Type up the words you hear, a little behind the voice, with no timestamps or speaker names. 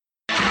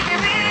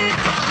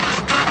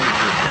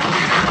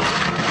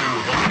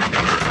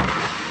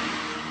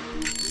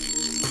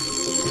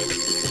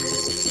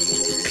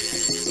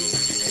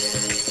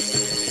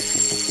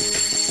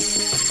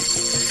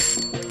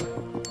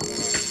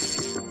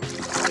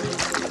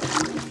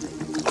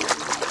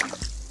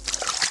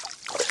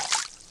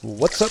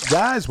What's up,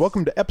 guys?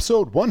 Welcome to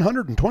episode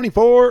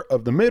 124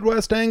 of the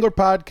Midwest Angler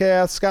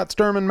Podcast. Scott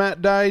Sturman,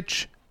 Matt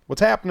Deitch.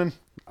 What's happening?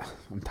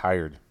 I'm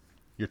tired.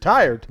 You're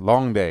tired?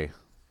 Long day.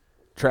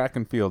 Track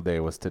and field day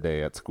was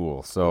today at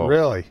school. So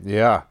Really?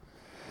 Yeah.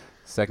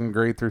 2nd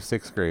grade through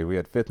 6th grade. We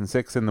had 5th and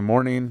 6th in the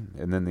morning,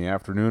 and then the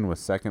afternoon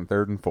was 2nd,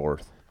 3rd, and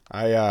 4th.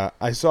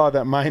 I saw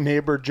that my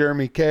neighbor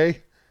Jeremy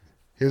K,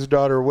 his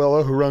daughter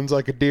Willa, who runs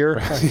like a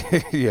deer.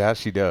 Yeah,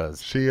 she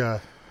does.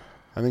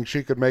 I think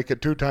she could make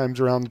it 2 times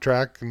around the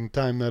track, and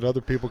time that other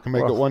people can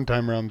make it 1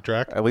 time around the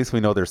track. At least we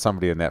know there's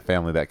somebody in that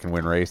family that can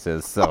win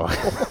races. So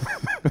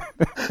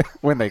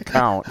when they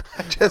count.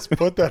 I just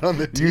put that on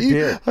the tee. You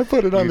did. I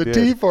put it on the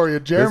tee for you,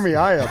 Jeremy.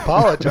 I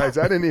apologize.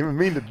 I didn't even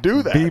mean to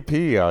do that.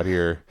 BP out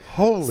here.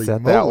 Holy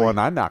Set moly. that one.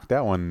 I knocked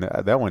that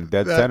one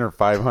dead center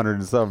 500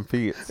 and some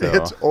feet. So.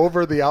 It's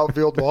over the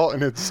outfield wall,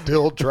 and it's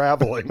still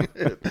traveling.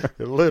 It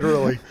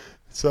literally,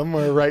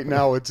 somewhere right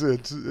now, it's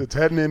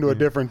heading into a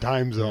different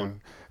time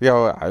zone.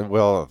 Yeah,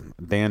 well,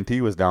 Dan T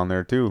was down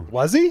there too.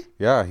 Was he?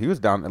 Yeah, he was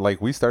down. Like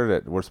we're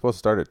supposed to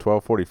start at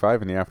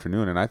 12:45 in the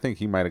afternoon, and I think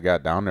he might have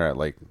got down there at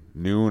like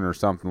noon or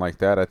something like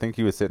that. I think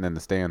he was sitting in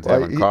the stands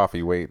having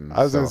coffee, waiting.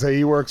 I was going to say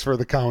he works for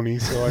the county,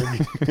 so I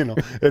mean,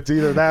 it's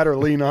either that or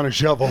lean on a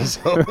shovel.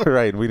 So.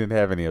 Right, we didn't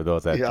have any of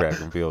those at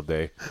track and field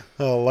day.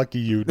 Oh, lucky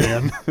you,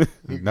 Dan.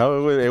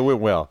 No, it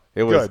went well.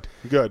 It was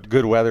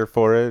good weather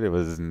for it. It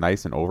was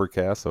nice and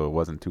overcast, so it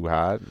wasn't too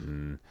hot.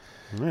 And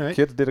all right.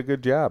 Kids did a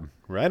good job.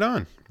 Right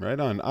on. When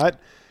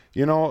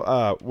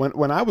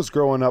I was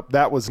growing up,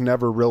 that was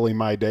never really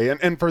my day.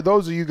 And for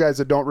those of you guys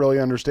that don't really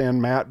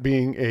understand, Matt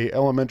being a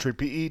elementary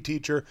PE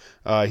teacher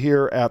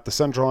here at the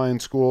Central Line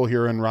School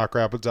here in Rock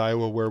Rapids,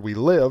 Iowa, where we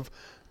live,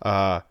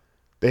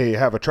 they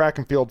have a track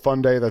and field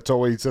fun day that's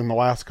always in the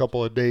last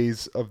couple of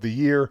days of the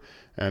year.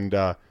 And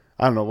I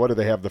don't know, what do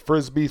they have? The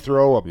frisbee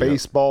throw, a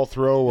baseball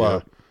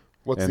throw,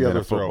 what's the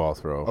other throw? Football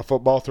throw. A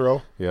football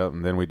throw? Yeah,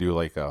 and then we do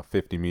like a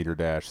 50-meter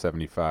dash,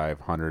 75,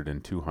 100,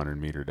 and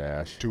 200-meter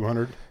dash.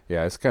 200?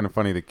 Yeah, it's kind of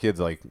funny. The kids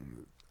like,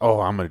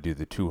 oh, I'm going to do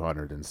the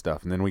 200 and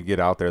stuff. And then we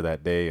get out there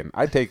that day, and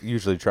I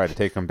usually try to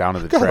take them down to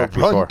the track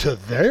before. Run to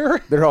there?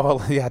 They're all,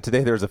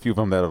 today there's a few of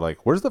them that are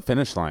like, where's the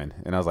finish line?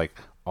 And I was like,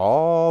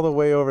 all the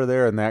way over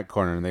there in that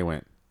corner. And they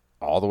went,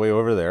 all the way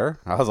over there?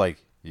 I was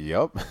like,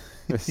 yep.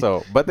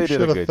 So, but they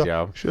did a good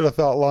job. Should have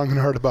thought long and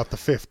hard about the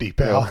 50,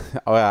 pal.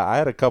 Oh, yeah, I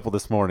had a couple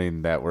this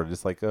morning that were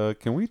just like,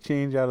 can we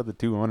change out of the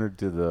 200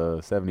 to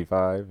the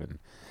 75? And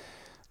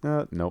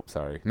nope,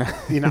 sorry.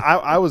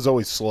 I was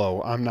always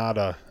slow. I'm not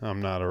a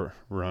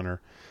runner.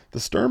 The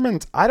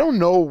Sturmans, I don't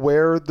know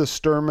where the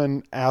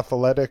Sturman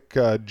athletic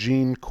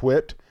gene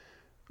quit,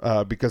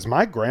 because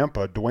my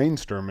grandpa Dwayne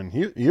Sturman,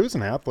 he was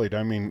an athlete.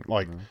 I mean,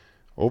 like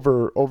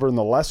over in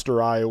the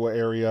Leicester, Iowa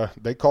area,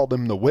 they called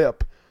him the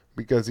Whip.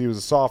 Because he was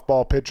a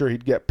softball pitcher,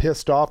 he'd get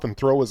pissed off and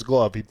throw his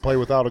glove. He'd play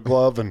without a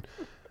glove, and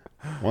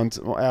once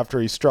after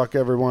he struck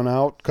everyone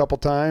out a couple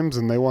times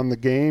and they won the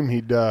game,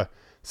 he'd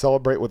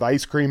celebrate with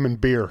ice cream and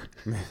beer.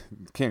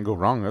 Can't go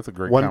wrong. That's a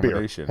great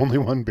combination. Only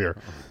one beer.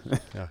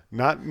 Yeah,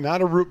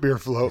 not a root beer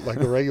float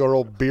like a regular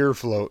old beer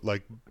float.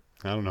 Like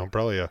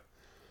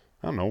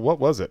what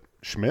was it?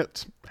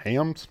 Schmidt's,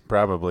 Hamm's,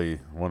 probably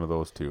one of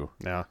those two.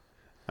 Yeah,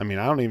 I mean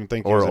I don't even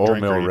think he or was a Old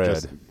drinker. Mill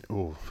Red.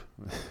 Ooh.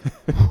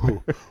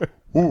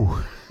 Ooh.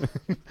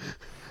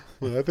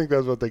 Well, I think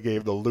that's what they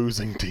gave the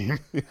losing team.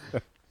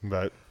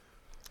 But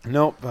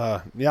nope.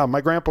 My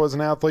grandpa was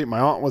an athlete.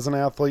 My aunt was an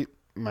athlete.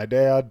 My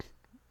dad,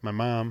 my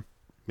mom,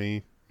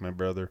 me, my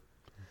brother.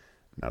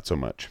 Not so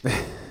much.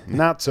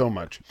 Not so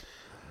much.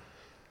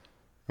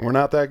 We're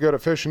not that good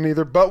at fishing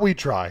either, but we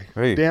try.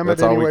 Hey, damn it,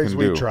 anyways,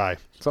 we try.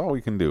 That's all we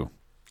can do.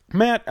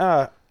 Matt,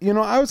 I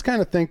was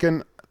kind of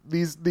thinking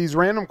these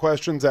random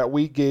questions that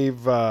we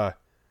gave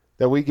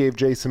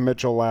Jason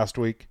Mitchell last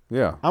week.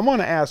 Yeah. I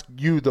want to ask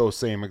you those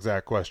same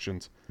exact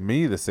questions.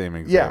 Me the same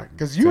exact. Yeah,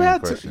 because you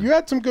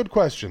had some good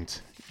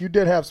questions. You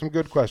did have some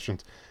good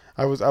questions.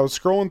 I was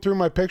scrolling through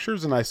my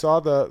pictures and I saw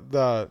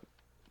the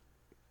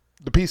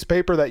piece of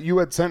paper that you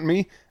had sent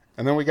me,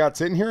 and then we got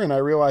sitting here and I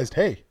realized,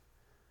 hey,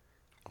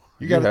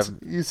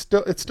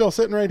 it's still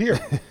sitting right here.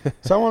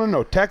 So I want to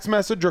know, text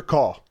message or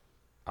call?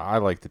 I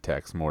like to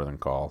text more than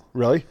call.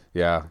 Really?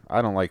 Yeah,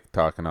 I don't like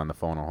talking on the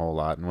phone a whole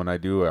lot. And when I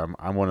do,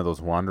 I'm one of those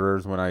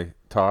wanderers when I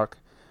talk.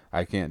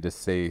 I can't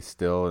just stay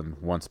still in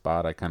one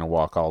spot. I kind of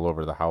walk all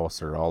over the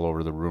house or all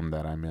over the room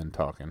that I'm in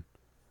talking.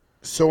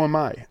 So am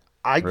I.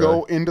 Really?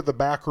 Go into the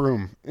back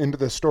room, into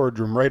the storage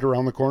room right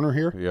around the corner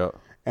here. Yeah.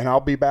 And I'll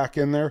be back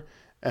in there.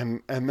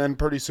 And then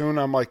pretty soon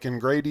I'm like in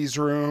Grady's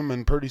room,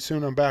 and pretty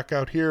soon I'm back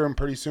out here, and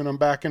pretty soon I'm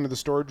back into the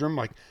storage room.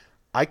 Like,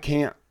 I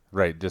can't.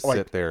 Right, just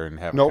sit there and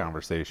have a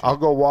conversation. I'll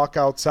go walk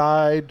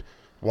outside,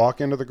 walk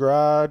into the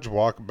garage,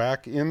 walk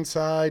back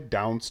inside,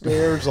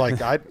 downstairs.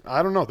 Like, I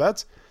don't know.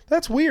 That's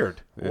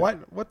weird. Yeah.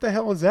 What the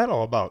hell is that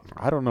all about?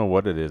 I don't know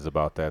what it is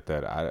about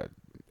that.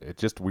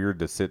 It's just weird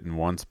to sit in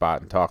one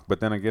spot and talk. But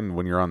then again,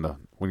 when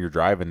you're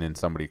driving and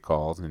somebody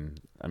calls,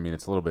 and I mean,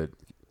 it's a little bit.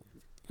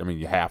 I mean,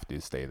 you have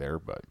to stay there,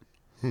 but.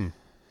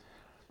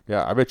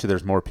 Yeah, I bet you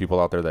there's more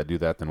people out there that do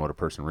that than what a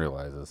person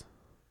realizes.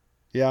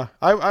 Yeah,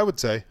 I would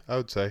say.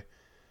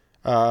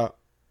 What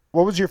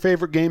was your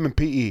favorite game in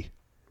PE?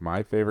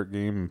 My favorite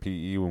game in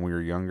PE when we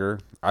were younger,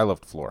 I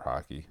loved floor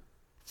hockey.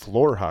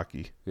 Floor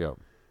hockey. Yep.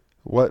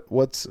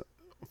 What's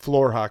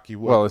floor hockey?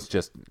 Well, it's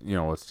just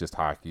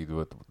hockey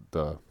with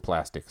the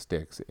plastic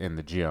sticks in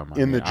the gym.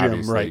 In the gym,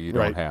 obviously right, you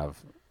right. don't have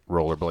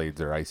rollerblades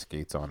or ice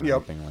skates on or Yep.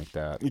 anything like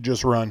that. You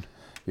just run.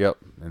 Yep,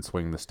 and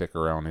swing the stick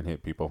around and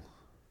hit people.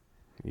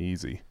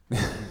 Easy.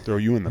 Throw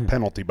you in the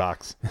penalty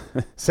box.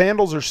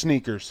 Sandals or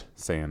sneakers?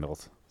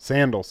 Sandals.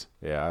 Sandals.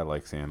 Yeah, I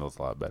like sandals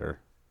a lot better.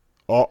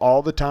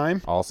 All the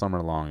time? All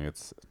summer long.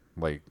 It's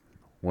like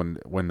when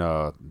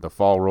the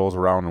fall rolls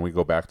around and we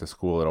go back to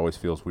school, it always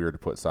feels weird to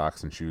put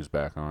socks and shoes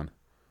back on.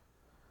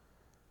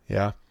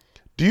 Yeah.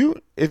 Do you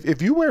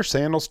if you wear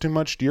sandals too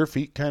much, do your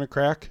feet kind of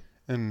crack?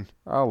 And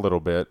A little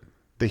bit.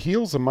 the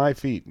heels of my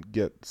feet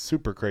get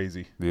super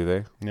crazy. Do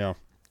they? Yeah.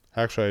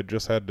 Actually, I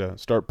just had to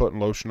start putting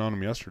lotion on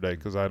them yesterday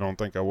because I don't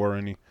think I wore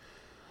any.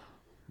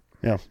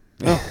 Yeah.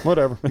 Well,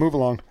 whatever. Move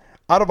along.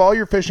 Out of all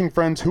your fishing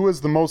friends, who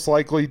is the most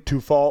likely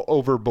to fall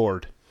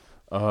overboard?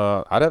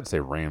 I'd have to say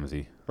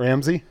Ramsey.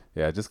 Ramsey?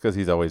 Yeah, just because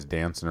he's always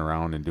dancing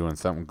around and doing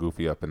something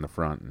goofy up in the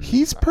front. And,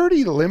 He's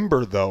pretty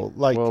limber though.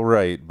 Like, well,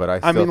 right, but I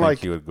still mean, think like-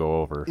 he would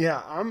go over.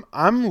 yeah,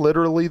 I'm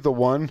literally the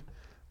one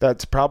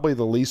that's probably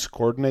the least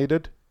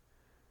coordinated.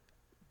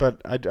 But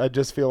I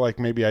just feel like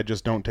maybe I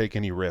just don't take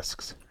any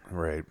risks.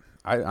 Right.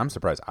 I'm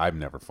surprised I've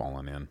never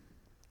fallen in.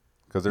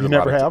 Because You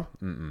never have?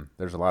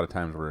 There's a lot of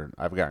times where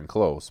I've gotten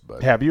close,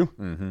 but Have you?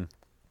 hmm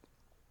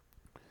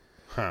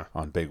Huh.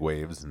 on big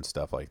waves and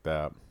stuff like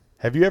that.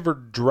 Have you ever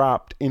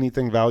dropped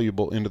anything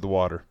valuable into the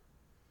water?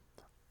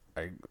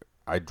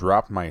 I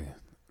dropped my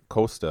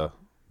Costa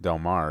Del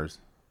Mars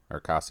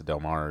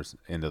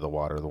into the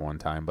water the one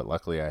time, but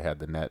luckily I had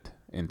the net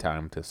in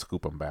time to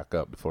scoop them back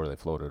up before they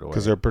floated away.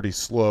 Because they're pretty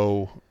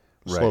slow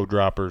Right.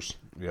 droppers.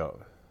 Yeah.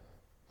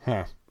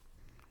 Huh.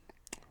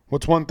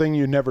 What's one thing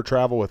you never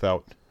travel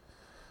without?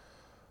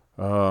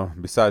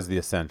 Besides the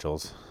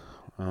essentials,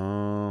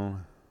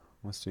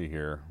 let's see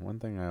here. One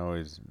thing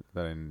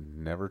that I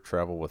never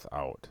travel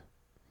without.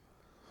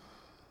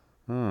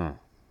 I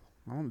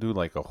don't do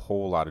like a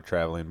whole lot of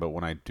traveling, but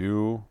when I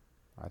do,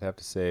 I'd have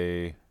to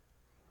say,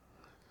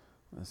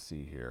 let's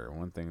see here.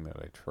 One thing that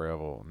I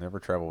never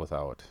travel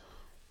without.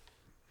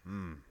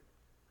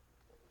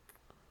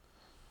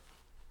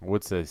 I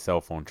would say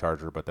cell phone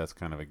charger, but that's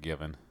kind of a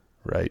given.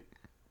 Right.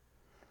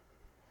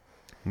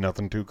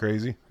 Nothing too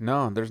crazy?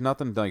 No, there's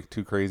nothing like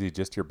too crazy,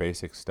 just your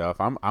basic stuff.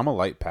 I'm a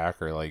light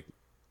packer, like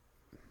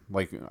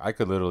I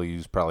could literally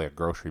use probably a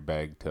grocery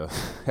bag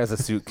as a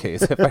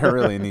suitcase if I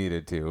really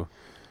needed to.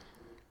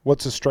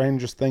 What's the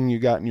strangest thing you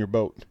got in your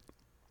boat?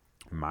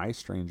 My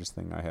strangest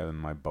thing I have in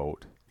my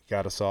boat. You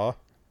got a saw?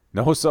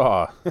 No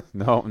saw.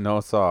 No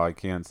saw. I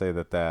can't say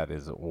that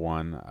is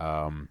one.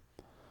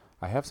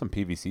 I have some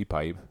PVC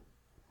pipe.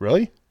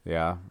 Really?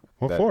 Yeah.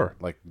 What for?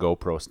 Like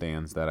GoPro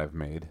stands that I've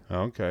made.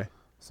 Okay.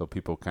 So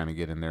people kind of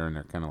get in there and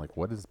they're kind of like,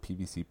 what is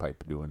PVC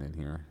pipe doing in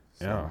here?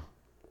 So Yeah.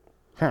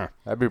 Huh.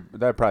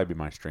 that'd probably be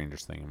my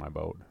strangest thing in my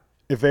boat.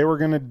 If they were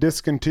going to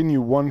discontinue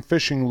one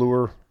fishing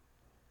lure,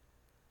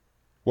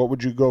 what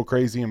would you go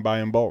crazy and buy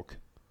in bulk?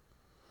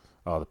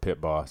 Oh, the Pit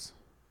Boss.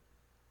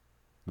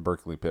 The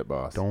Berkeley Pit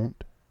Boss.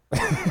 Don't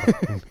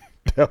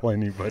tell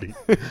anybody.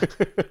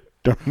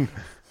 Don't.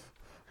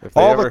 If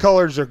they All ever- the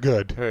colors are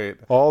good. Right.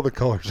 All the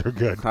colors are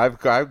good. I've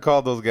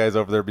called those guys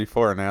over there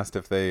before and asked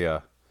if they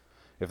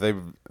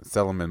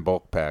sell them in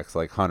bulk packs,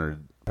 like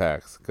 100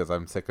 packs, because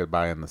I'm sick of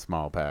buying the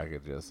small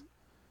packages.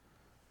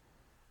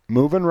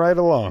 Moving right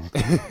along.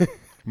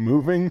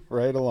 Moving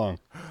right along.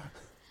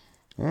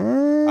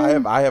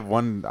 I have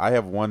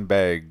one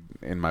bag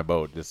in my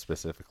boat just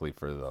specifically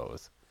for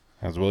those.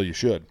 As well you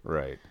should.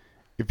 Right.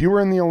 If you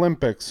were in the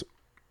Olympics,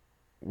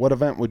 what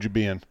event would you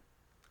be in?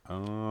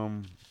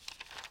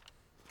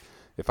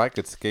 If I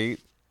could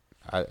skate,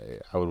 I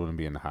would want to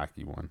be in the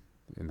hockey one.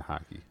 In the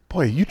hockey.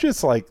 Boy, you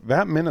just like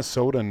that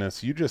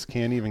Minnesota-ness. You just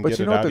can't even But get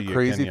you it know out what of the you.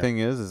 crazy can ya? thing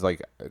is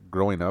like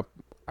growing up,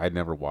 I'd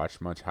never watched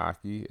much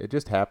hockey. It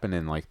just happened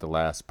in like the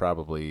last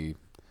probably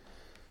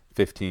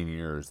 15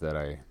 years that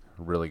I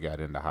really got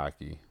into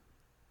hockey.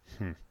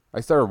 I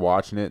started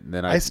watching it, and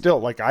then I still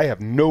like. I have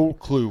no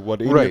clue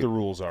what any Right. of the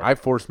rules are. I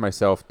forced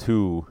myself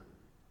to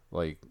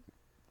like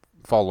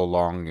follow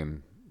along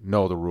and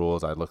know the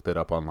rules. I looked it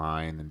up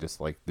online and just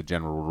like the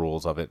general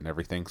rules of it and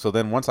everything. So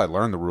then once I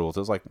learned the rules, it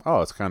was like,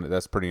 oh,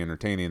 that's pretty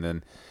entertaining.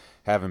 And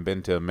having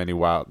been to many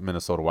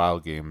Minnesota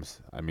Wild games,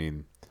 I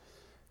mean,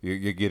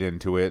 you get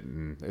into it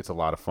and it's a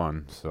lot of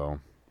fun. So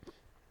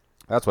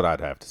that's what I'd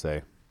have to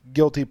say.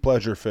 Guilty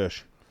pleasure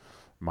fish.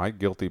 My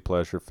guilty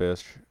pleasure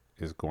fish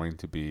is going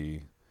to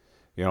be,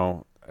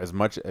 as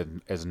much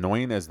as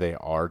annoying as they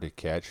are to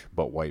catch,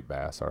 but white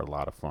bass are a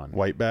lot of fun.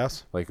 White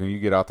bass. Like when you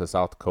get out to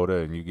South Dakota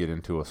and you get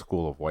into a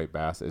school of white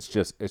bass,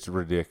 it's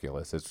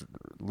ridiculous. It's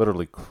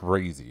literally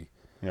crazy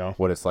Yeah.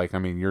 what it's like. I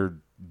mean, your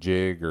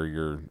jig or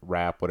your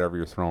wrap, whatever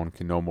you're throwing,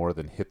 can no more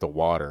than hit the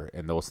water,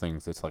 and those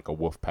things, it's like a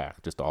wolf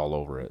pack just all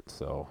over it.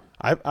 So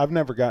I've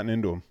never gotten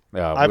into them.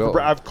 yeah,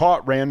 I've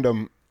caught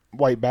random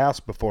white bass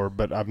before,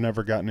 but I've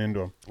never gotten into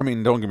them. I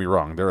mean, don't get me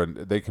wrong.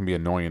 They can be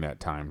annoying at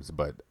times,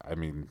 but I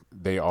mean,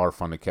 they are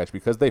fun to catch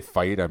because they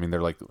fight. I mean,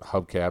 they're like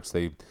hubcaps.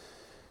 They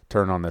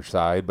turn on their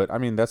side, but I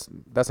mean, that's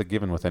a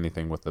given with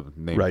anything with the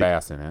name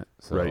bass in it.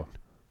 So. Right.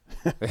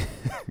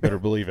 Better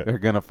believe it. They're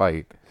gonna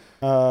fight.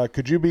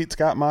 Could you beat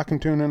Scott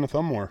Mockington in a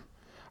thumb war?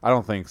 I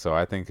don't think so.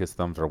 I think his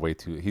thumbs are way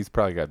too. He's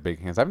probably got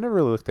big hands. I've never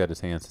really looked at his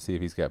hands to see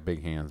if he's got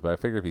big hands, but I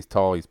figure if he's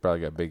tall, he's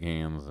probably got big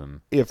hands.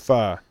 And if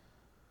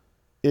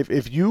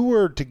you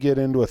were to get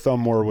into a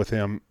thumb war with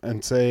him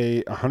and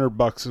say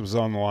 $100 was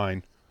on the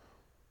line,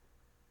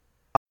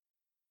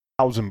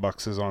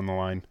 $1,000 is on the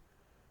line,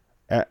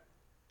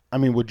 I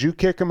mean, would you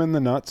kick him in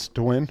the nuts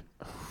to win?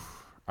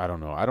 I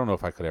don't know. I don't know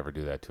if I could ever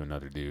do that to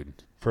another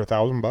dude. For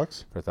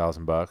 $1,000? For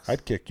 $1,000,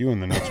 I'd kick you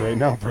in the nuts right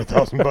now for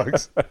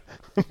 $1,000.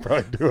 I'd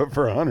probably do it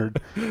for $100.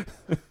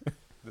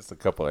 Just a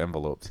couple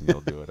envelopes and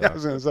you'll do it. I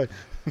was gonna say,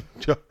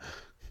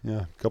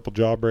 a couple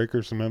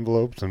jawbreakers, some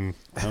envelopes, and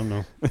I don't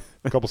know,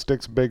 a couple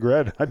sticks of Big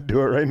Red. I'd do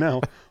it right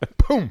now.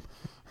 Boom.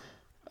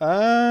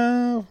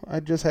 I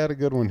just had a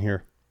good one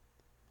here.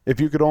 If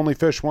you could only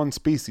fish one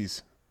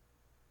species.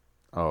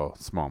 Oh,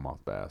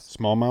 smallmouth bass.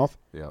 Smallmouth?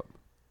 Yep.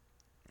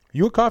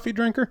 You a coffee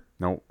drinker?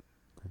 Nope.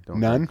 Don't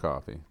None? drink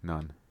coffee.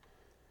 None.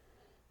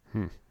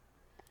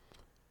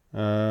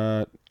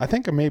 I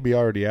think I maybe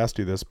already asked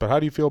you this, but how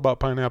do you feel about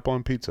pineapple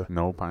on pizza?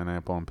 No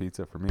pineapple on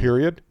pizza for me.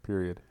 Period?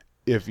 Period.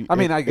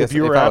 I guess if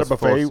you were at a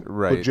buffet,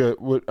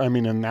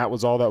 and that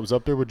was all that was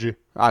up there, would you?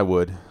 I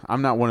would.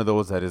 I'm not one of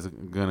those that is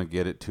going to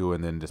get it too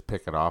and then just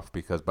pick it off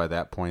because by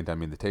that point, I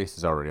mean, the taste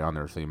is already on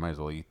there, so you might as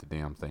well eat the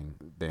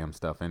damn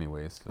stuff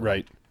anyways. So.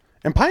 Right.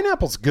 And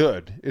pineapple's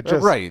good. It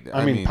just, right.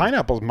 I mean,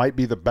 pineapples might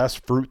be the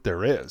best fruit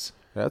there is.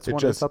 That's one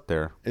that's up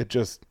there. It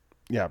just,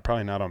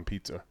 probably not on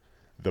pizza.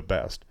 The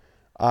best.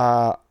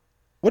 What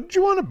did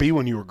you want to be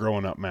when you were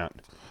growing up, Matt?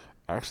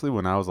 Actually,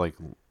 when I was I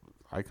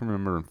can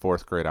remember in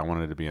 4th grade, I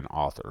wanted to be an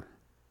author.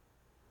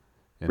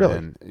 And really?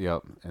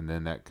 And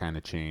then that kind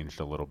of changed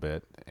a little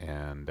bit.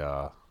 And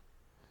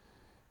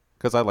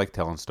because I like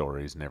telling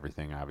stories and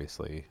everything,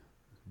 obviously.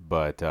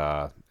 But,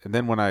 and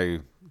then when I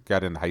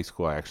got into high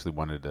school, I actually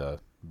wanted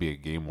to be a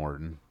game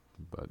warden,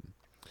 but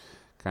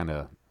kind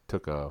of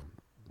took a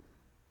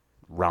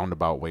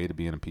roundabout way to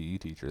being a PE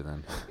teacher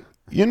then.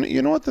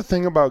 You know what the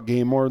thing about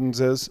game wardens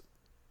is?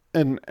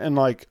 And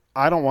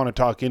I don't want to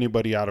talk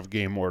anybody out of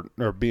game warden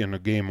or being a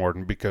game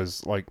warden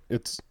because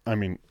it's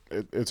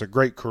a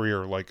great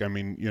career. We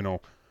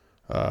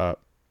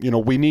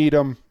need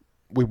them.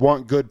 We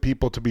want good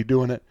people to be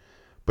doing it.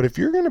 But if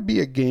you're going to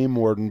be a game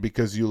warden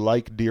because you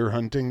like deer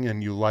hunting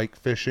and you like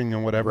fishing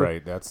and whatever,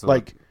 right?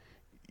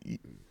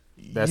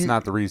 That's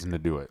not the reason to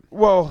do it.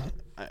 Well,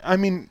 I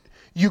mean,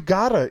 you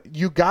gotta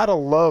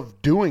love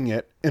doing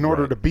it in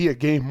order to be a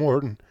game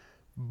warden.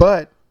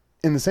 But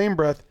in the same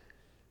breath,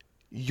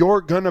 you're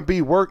gonna be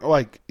deer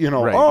opener.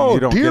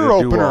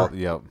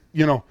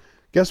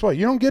 Guess what?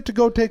 You don't get to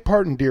go take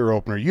part in deer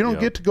opener. You don't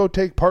get to go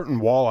take part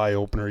in walleye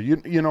opener.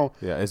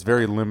 Yeah, it's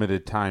very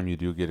limited time you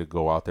do get to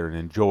go out there and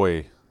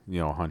enjoy,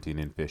 hunting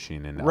and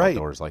fishing and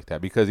outdoors like that.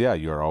 Because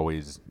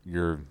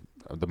you're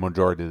the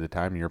majority of the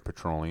time you're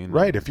patrolling.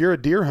 Right. If you're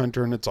a deer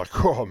hunter and it's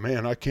like, oh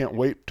man, I can't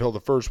wait till the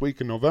first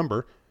week in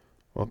November.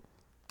 Well,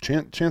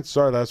 chances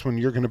are that's when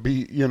you're going to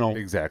be,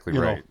 exactly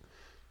right.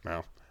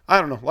 No,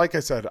 I don't know. Like I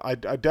said, I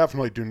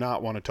definitely do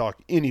not want to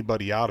talk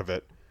anybody out of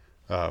it.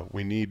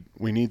 We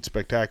need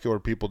spectacular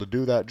people to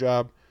do that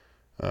job.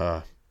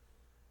 Yeah.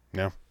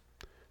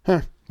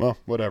 Well,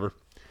 whatever.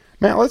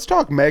 Matt, let's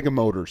talk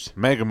megamotors.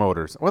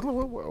 Megamotors.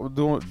 What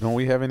don't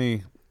we have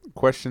any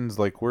questions?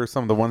 Where are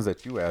some of the ones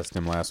that you asked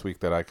him last week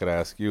that I could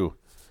ask you?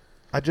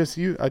 I just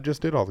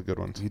did all the good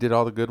ones. You did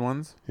all the good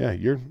ones?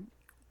 Yeah,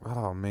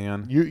 oh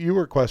man. You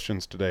were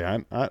questions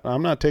today.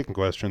 I'm not taking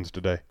questions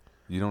today.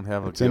 You don't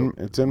have it's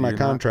in my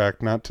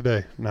contract, not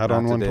today. Not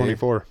on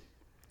 124.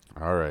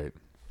 All right.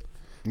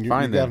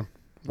 Fine then.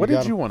 What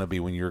did you want to be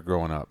when you were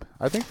growing up?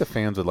 I think the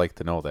fans would like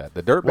to know that.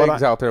 The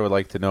dirtbags out there would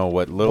like to know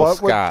what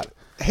Scott.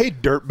 Hey,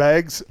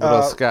 dirtbags.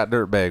 Little Scott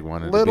Dirtbag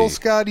wanted to be. Little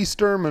Scotty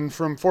Sturman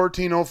from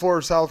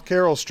 1404 South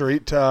Carroll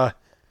Street.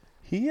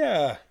 He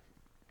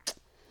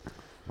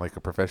like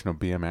a professional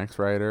BMX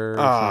rider?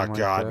 Oh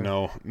God,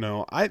 no.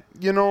 I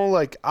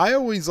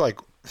always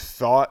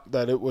thought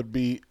that it would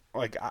be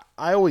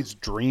I always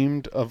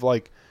dreamed of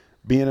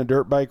being a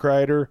dirt bike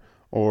rider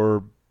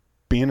or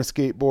being a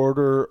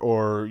skateboarder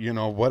or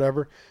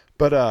whatever.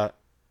 But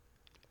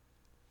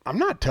I'm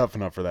not tough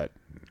enough for that.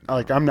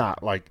 I'm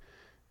not I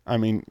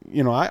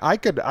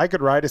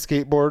could ride a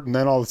skateboard and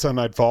then all of a sudden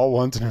I'd fall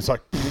once and it's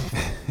like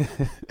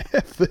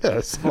F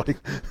this.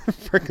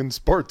 Freaking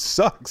sport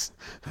sucks.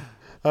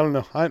 I don't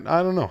know. I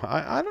don't know.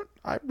 I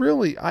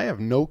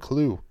have no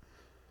clue.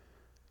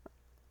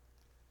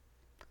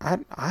 I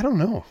don't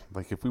know.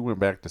 If we went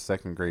back to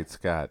second grade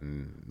Scott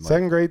and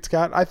second grade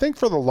Scott, I think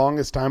for the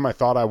longest time I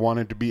thought I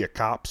wanted to be a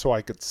cop so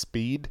I could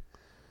speed.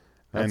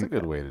 That's a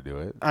good way to do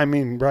it. I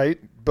mean, right?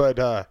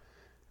 But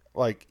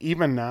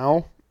even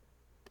now,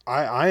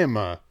 I am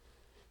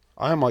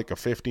like a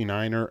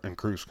 59er and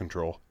cruise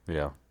control.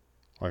 Yeah.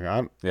 Like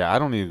I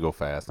don't need to go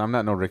fast. I'm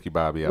not no Ricky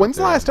Bobby out When's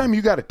the there. last time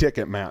you got a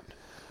ticket, Matt?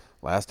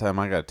 Last time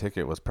I got a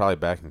ticket was probably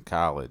back in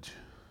college.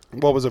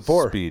 What was it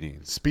for?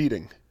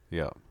 Speeding.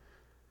 Yeah.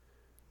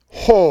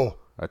 Oh.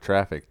 A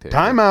traffic ticket.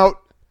 Time out.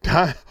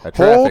 A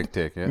traffic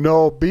ticket.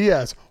 No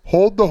BS.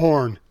 Hold the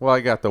horn. Well, I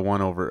got the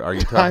one over. Are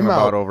you talking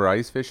about over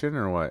ice fishing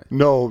or what?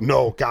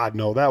 No. God,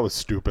 no. That was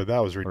stupid. That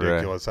was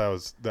ridiculous.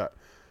 Right.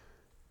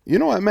 You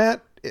know what,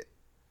 Matt?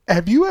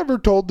 Have you ever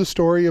told the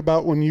story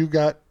about when you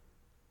got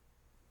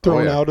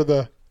thrown out of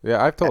the...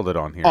 Yeah, I've told it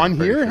on here. On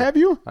here, sure. Have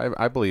you?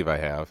 I believe I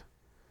have.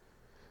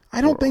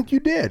 I don't think you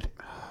did.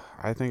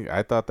 I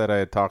thought that I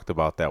had talked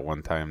about that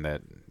one time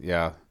that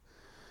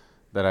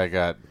I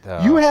got...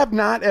 you have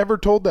not ever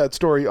told that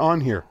story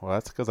on here. Well,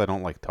 that's because I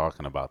don't like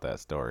talking about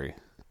that story.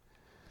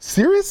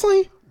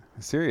 Seriously?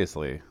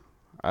 Seriously.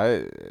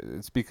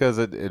 It's because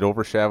it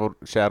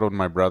overshadowed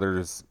my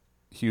brother's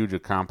huge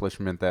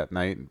accomplishment that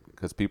night,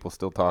 because people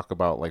still talk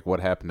about like what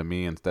happened to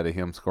me instead of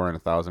him scoring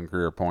 1,000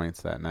 career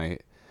points that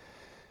night.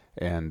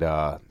 And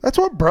that's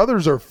what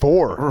brothers are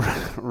for.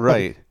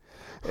 Right.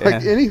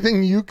 Like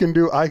anything you can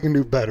do, I can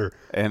do better.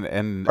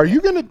 And are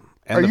you gonna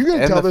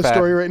tell this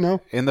story right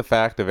now? In the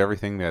fact of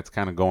everything that's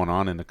kind of going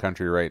on in the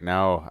country right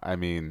now, I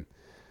mean,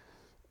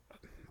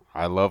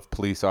 I love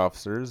police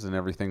officers and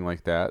everything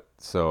like that.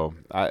 So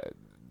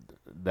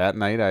that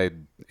night I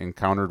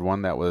encountered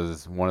one that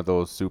was one of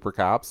those super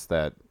cops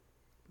that...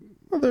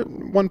 Well,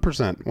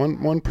 1%.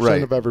 1%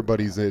 right. of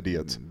everybody's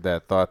idiots.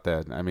 That thought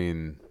that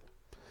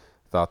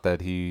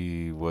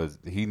he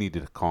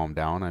needed to calm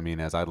down. I mean,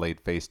 as I laid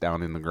face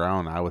down in the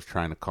ground, I was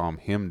trying to calm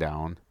him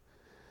down.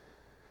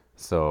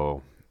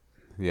 So,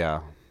 yeah.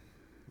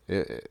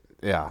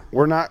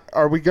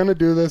 Are we going to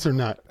do this or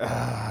not?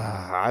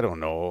 I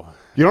don't know.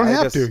 You don't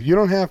have to. You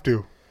don't have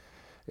to.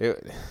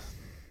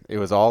 It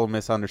was all a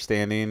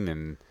misunderstanding,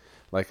 and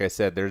like I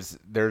said,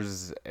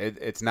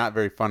 it's not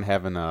very fun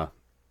having a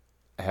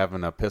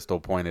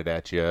pistol pointed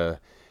at you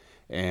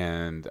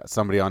and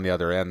somebody on the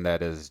other end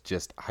that is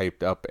just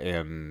hyped up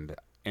and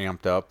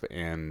amped up.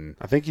 And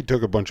I think he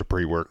took a bunch of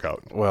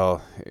pre-workout.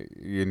 Well,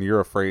 and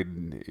you're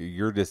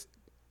just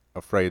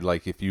afraid,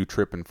 like if you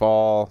trip and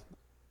fall,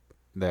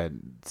 that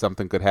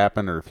something could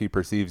happen, or if he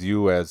perceives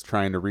you as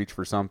trying to reach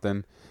for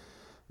something,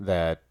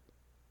 that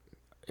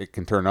it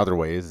can turn other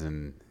ways.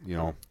 And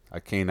a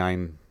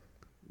canine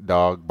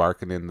dog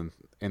barking in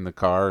the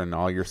car, and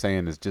all you're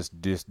saying is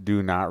just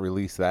do not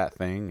release that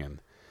thing. And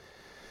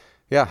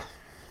yeah,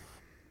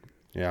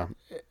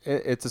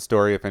 it's a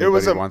story. If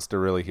anybody wants to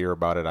really hear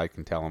about it, I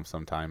can tell them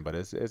sometime. But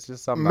it's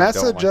just something.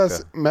 Message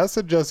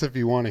us if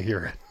you want to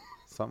hear it.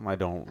 Something I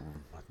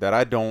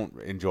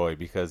don't enjoy,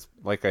 because,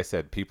 like I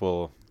said,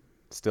 people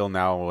still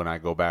now when I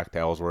go back to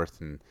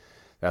Ellsworth, and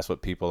that's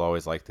what people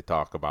always like to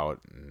talk about.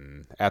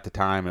 And at the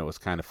time, it was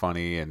kind of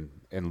funny and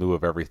in lieu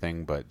of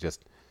everything, but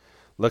just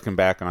looking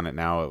back on it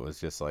now, it was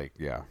just like,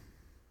 yeah,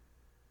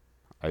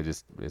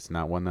 it's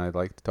not one I'd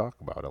like to talk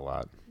about a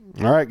lot.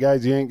 All right,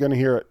 guys, you ain't gonna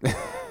hear it.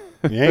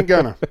 You ain't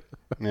gonna.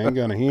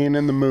 He ain't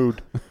in the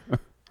mood.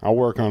 I'll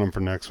work on him for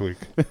next week.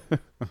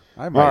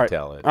 I might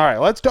tell it. All right,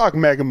 let's talk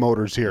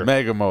megamotors here.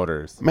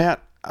 Megamotors.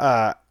 Matt,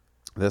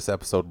 this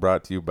episode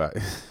brought to you by...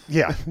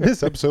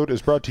 this episode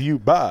is brought to you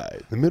by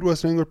the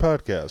Midwest Angler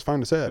Podcast.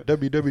 Find us at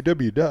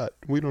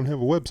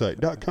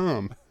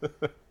www.wedonthaveawebsite.com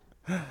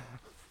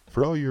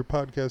for all your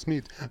podcast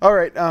needs. All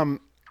right,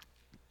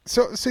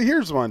 so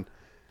here's one.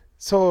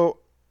 So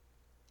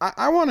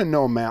I want to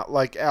know, Matt,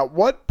 like at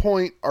what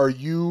point are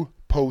you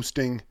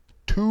posting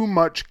too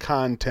much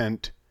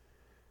content,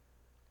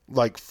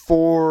 like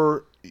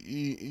for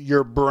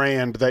your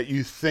brand that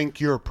you think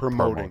you're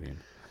promoting?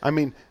 I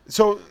mean,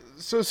 so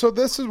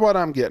this is what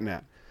I'm getting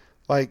at.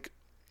 Like,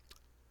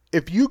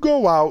 if you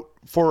go out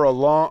for a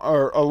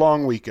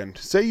long weekend,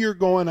 say you're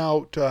going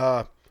out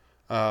to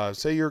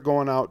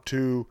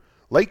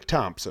Lake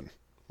Thompson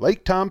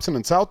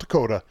in South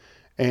Dakota,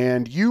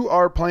 and you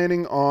are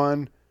planning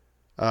on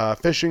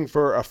fishing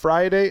for a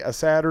Friday, a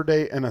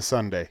Saturday, and a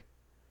Sunday.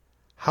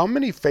 How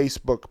many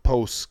Facebook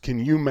posts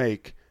can you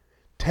make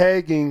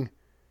tagging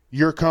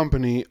your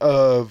company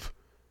of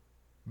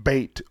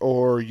bait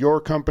or your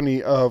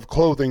company of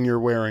clothing you're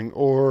wearing,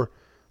 or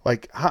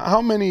like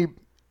how many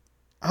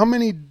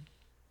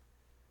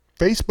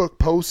Facebook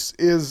posts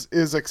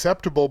is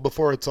acceptable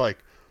before it's like,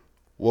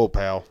 whoa,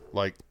 pal,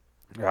 like,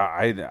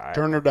 I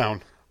turn her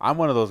down? I'm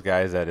one of those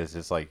guys that is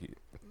just like,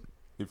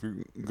 if you're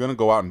gonna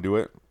go out and do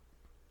it,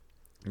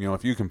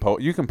 if you can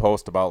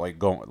post about like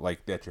going,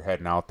 like that you're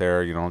heading out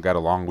there, got a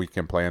long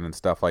weekend plan and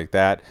stuff like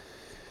that.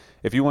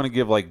 If you want to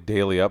give like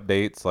daily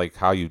updates, like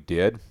how you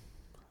did,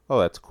 oh,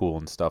 that's cool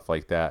and stuff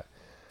like that.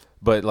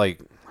 But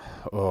like,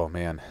 oh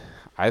man,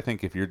 I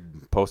think if you're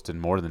posting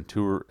more than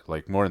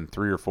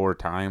 3 or 4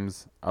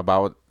 times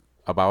about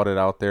it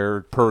out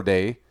there per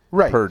day,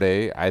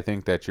 I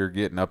think that you're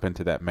getting up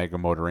into that mega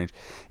motor range.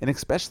 And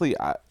especially,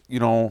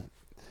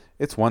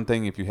 it's one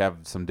thing if you have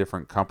some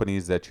different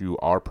companies that you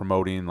are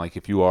promoting, like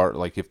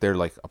if they're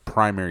like a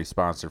primary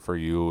sponsor for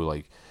you,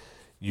 like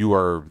you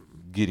are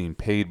getting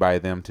paid by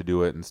them to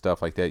do it and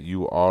stuff like that,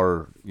 you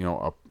are,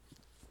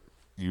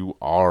 you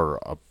are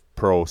a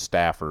pro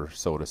staffer,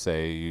 so to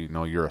say.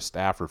 You're a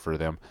staffer for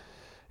them.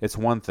 It's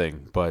one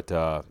thing, but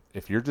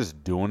if you're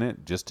just doing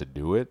it just to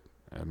do it,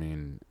 I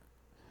mean,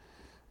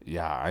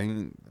 yeah,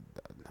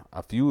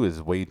 a few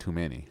is way too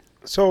many.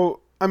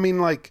 So, I mean,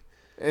 like,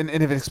 and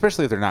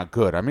especially if they're not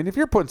good. I mean, if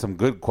you're putting some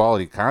good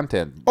quality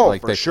content,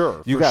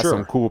 sure, you got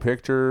some cool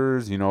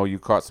pictures. You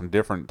caught some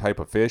different type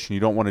of fish, and you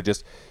don't want to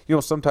just,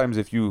 sometimes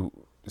if you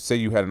say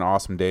you had an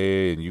awesome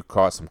day and you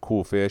caught some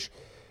cool fish,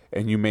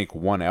 and you make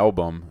one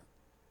album,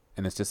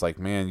 and it's just like,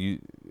 man,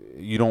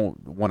 you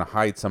don't want to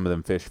hide some of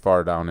them fish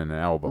far down in an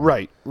album.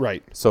 Right.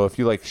 So if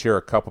you share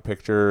a couple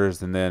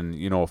pictures, and then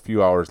a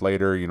few hours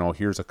later,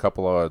 here's a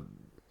couple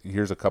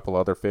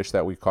other fish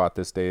that we caught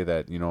this day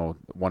that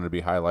wanted to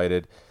be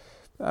highlighted.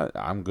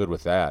 I'm good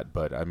with that.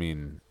 But I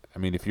mean,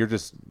 if you're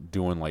just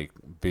doing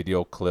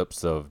video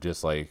clips of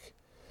just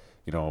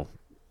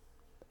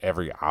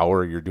every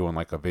hour you're doing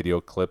a video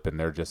clip, and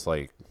they're just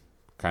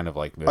kind of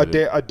a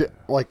day,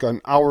 like an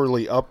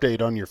hourly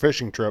update on your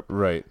fishing trip.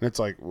 Right. And it's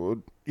like,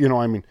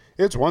 I mean,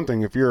 it's one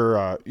thing if you're,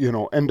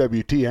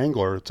 NWT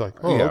angler. It's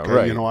like, oh, yeah,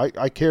 okay, right.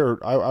 I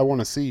care. I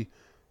want to see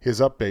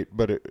his update.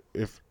 But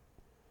if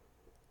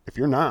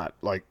you're not,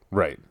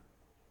 right.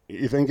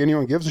 You think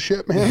anyone gives a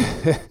shit,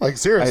 man?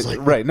 Seriously.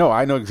 Right. No,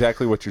 I know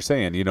exactly what you're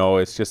saying.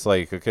 It's just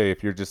okay,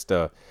 if you're just,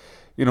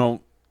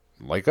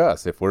 like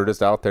us, if we're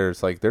just out there,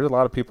 it's there's a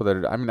lot of people that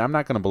are, I'm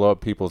not going to blow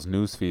up people's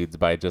news feeds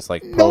by just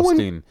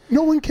posting.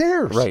 No one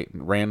cares. Right.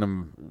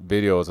 Random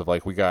videos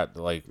of we got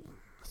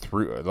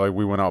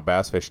we went out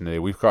bass fishing today.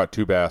 We've caught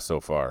 2 bass so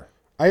far.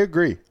 I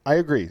agree.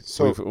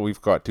 So we've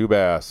caught 2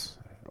 bass.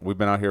 We've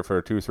been out here for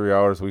 2-3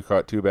 hours. We've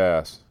caught 2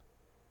 bass.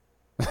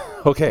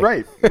 Okay.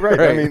 Right. Right.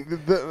 I mean,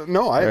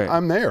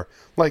 I'm there.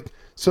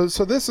 So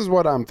this is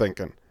what I'm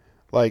thinking.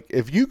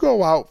 If you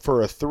go out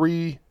for a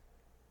 3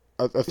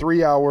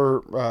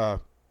 hour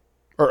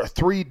or a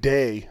 3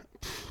 day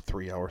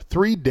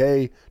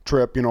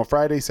trip,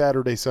 Friday,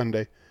 Saturday,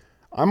 Sunday,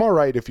 I'm all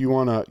right if you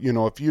want to,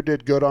 if you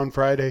did good on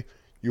Friday,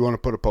 you want to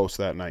put a post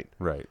that night.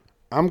 Right.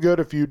 I'm good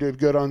if you did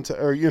good on,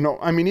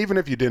 even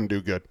if you didn't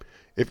do good,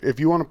 if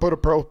you want to put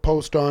a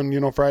post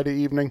on, Friday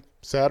evening,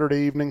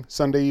 Saturday evening,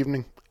 Sunday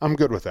evening, I'm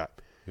good with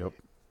that. Yep.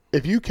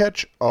 If you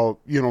catch,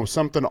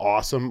 something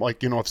awesome,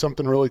 if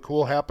something really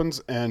cool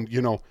happens and,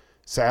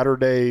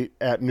 Saturday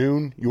at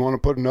noon, you want to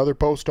put another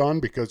post on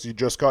because you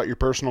just got your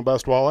personal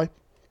best walleye,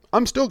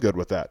 I'm still good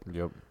with that.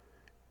 Yep.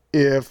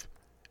 If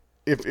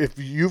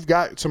you've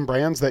got some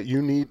brands that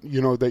you need,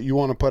 that you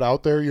want to put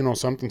out there,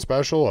 something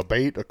special, a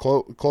bait, a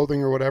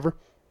clothing or whatever,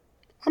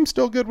 I'm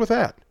still good with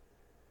that.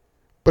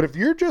 But if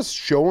you're just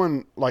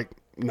showing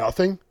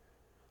nothing,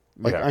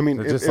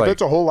 if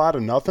it's a whole lot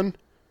of nothing,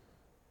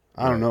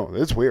 I don't know.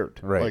 It's weird.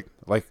 Right.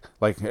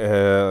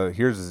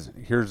 Here's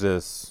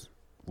this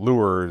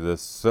lure,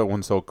 this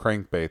so-and-so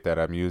crankbait that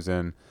I'm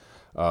using.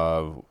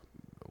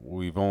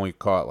 We've only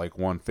caught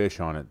 1 fish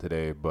on it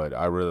today, but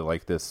I really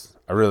like this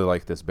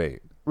bait.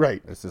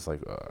 Right. It's just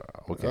okay.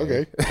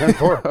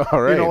 10-4.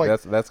 All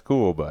right. That's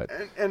cool, but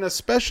and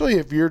especially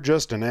if you're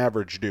just an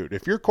average dude.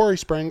 If you're Corey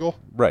Sprengel,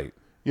 right.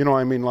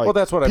 Well,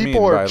 that's what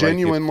people I mean are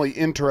genuinely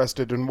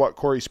interested in what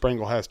Corey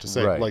Sprengel has to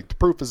say. Right. The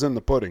proof is in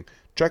the pudding.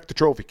 Check the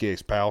trophy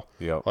case, pal.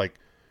 Yep.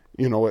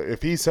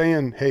 If he's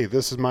saying, "Hey,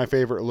 this is my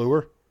favorite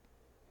lure,"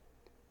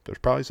 there's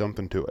probably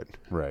something to it.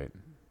 Right.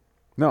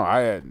 No,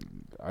 I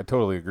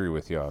totally agree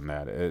with you on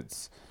that.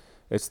 It's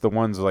the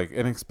ones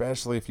and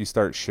especially if you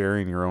start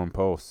sharing your own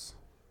posts.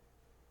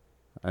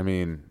 I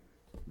mean,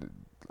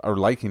 or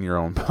liking your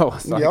own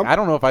posts. Yep. I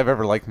don't know if I've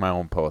ever liked my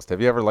own post.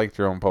 Have you ever liked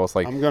your own post?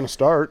 I'm gonna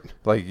start.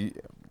 We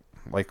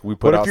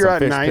put out some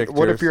fish pictures.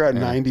 What if you're at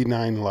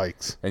 99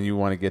 likes and you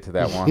want to get to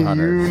that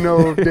 100? You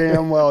know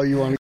damn well you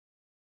want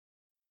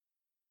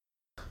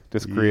to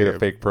just create a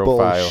fake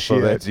profile so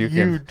that you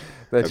can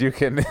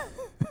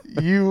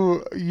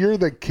you're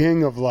the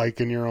king of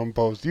liking your own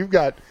post. You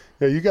got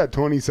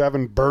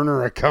 27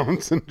 burner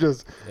accounts and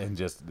just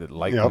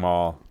like them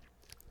all.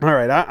 All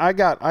right, I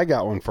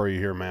got one for you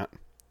here, Matt.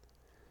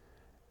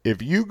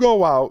 If you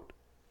go out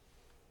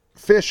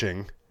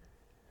fishing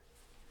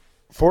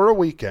for a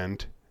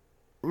weekend,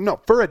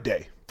 for a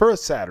day, for a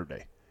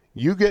Saturday,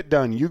 you get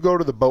done, you go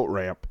to the boat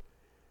ramp,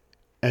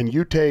 and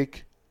you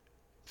take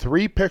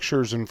 3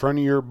 pictures in front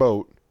of your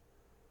boat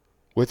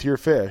with your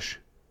fish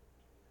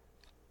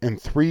in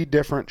 3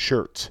 different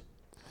shirts.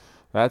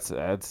 That's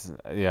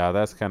kind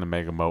of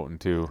megamoting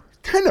too.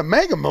 Kind of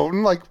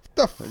megamoting? What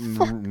the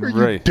fuck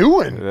are you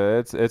doing?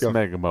 It's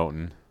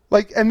megamoting.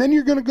 And then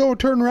you're going to go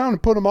turn around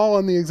and put them all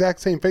on the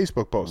exact same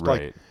Facebook post.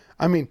 Right.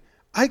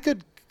 I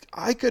could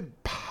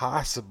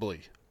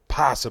possibly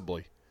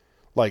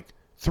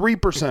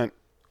 3%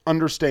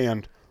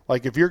 understand,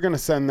 if you're going to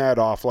send that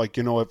off,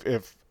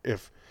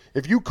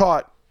 if you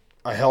caught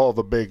a hell of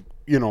a big,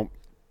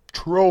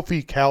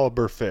 trophy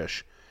caliber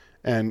fish,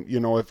 and,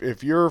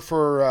 if you're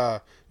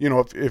for,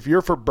 if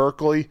you're for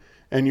Berkeley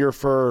and you're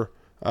for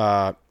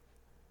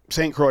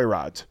St. Croix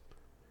rods,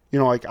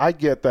 like I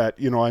get that,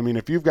 I mean,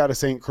 if you've got a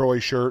St. Croix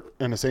shirt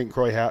and a St.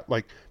 Croix hat,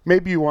 like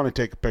maybe you want to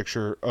take a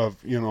picture of,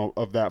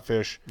 of that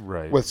fish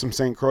Right. with some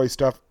St. Croix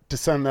stuff to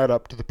send that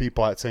up to the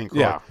people at St. Croix.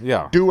 Yeah,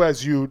 yeah. Do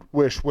as you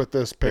wish with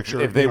this picture.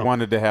 If they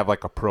wanted to have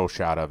like a pro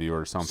shot of you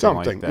or something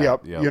like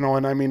that. Yep.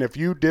 And I mean, if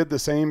you did the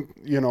same,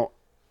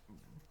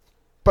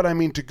 but I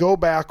mean, to go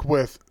back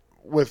with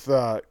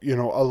a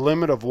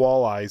limit of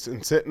walleyes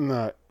and sit in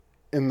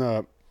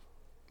the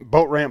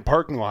boat ramp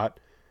parking lot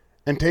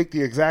and take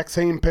the exact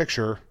same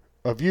picture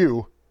of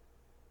you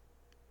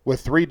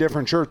with 3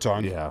 different shirts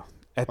on. Yeah.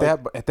 At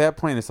that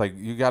point, it's like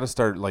you got to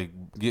start like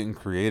getting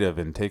creative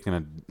and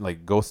taking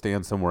go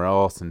stand somewhere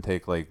else and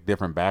take like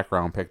different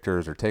background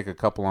pictures or take a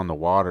couple on the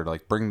water.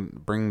 Like bring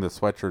the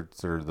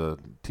sweatshirts or the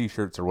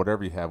t-shirts or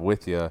whatever you have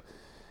with you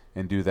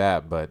and do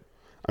that. But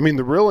I mean,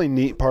 the really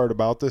neat part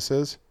about this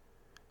is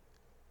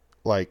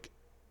like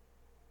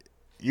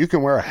you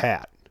can wear a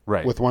hat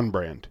with one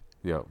brand.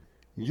 Yep.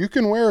 You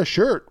can wear a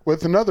shirt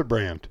with another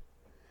brand.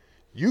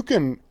 You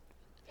can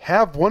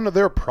have one of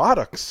their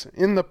products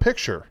in the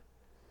picture.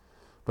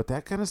 But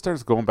that kind of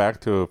starts going back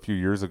to a few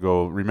years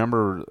ago.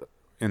 Remember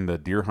in the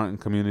deer hunting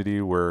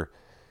community where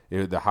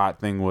the hot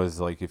thing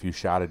was like if you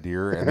shot a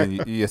deer and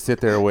then you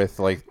sit there with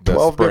like the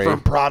 12 spray,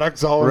 different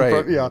products all in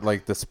front. Yeah.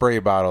 Like the spray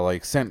bottle,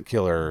 like scent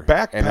killer.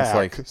 Backpack, and it's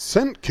like,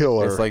 scent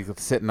killer. It's like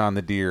sitting on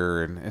the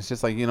deer. And it's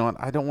just like, you know what?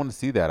 I don't want to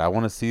see that. I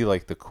want to see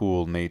like the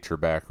cool nature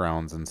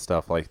backgrounds and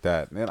stuff like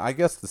that. And I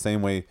guess the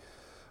same way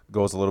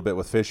goes a little bit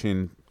with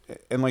fishing.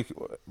 And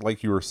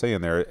like you were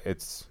saying there,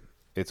 it's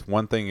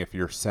one thing if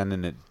you're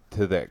sending it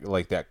to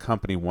that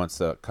company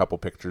wants a couple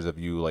pictures of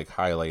you like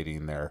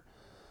highlighting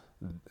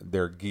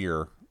their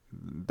gear.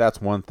 That's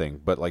one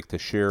thing, but like to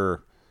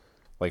share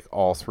like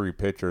all 3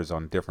 pictures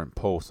on different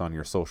posts on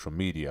your social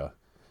media,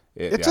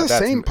 it's the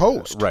same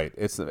post, right?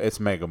 It's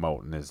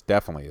megamoting is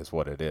definitely is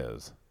what it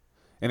is,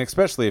 and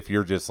especially if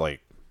you're just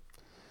like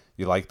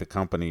you like the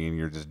company and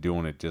you're just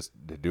doing it just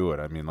to do it.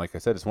 I mean, like I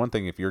said, it's one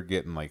thing if you're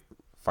getting like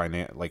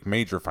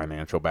major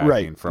financial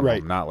backing from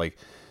them, not like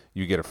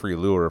you get a free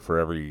lure for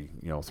every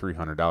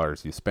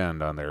 $300 you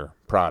spend on their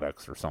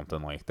products or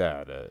something like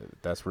that.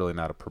 That's really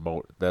not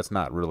that's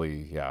not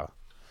really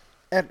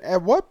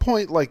At what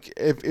point, like,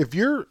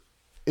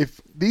 if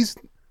these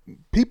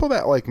people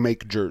that like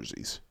make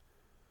jerseys,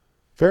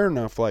 fair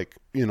enough, like,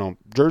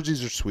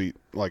 jerseys are sweet,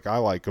 like I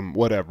like them,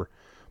 whatever.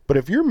 But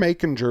if you're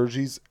making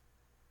jerseys,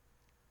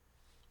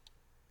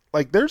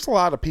 like, there's a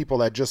lot of people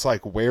that just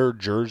like wear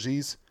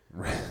jerseys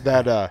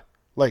that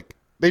like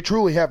they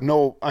truly have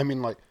no. I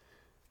mean, like,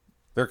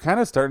 they're kind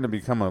of starting to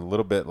become a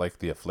little bit like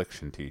the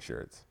Affliction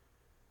T-shirts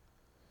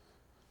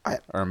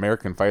or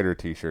American Fighter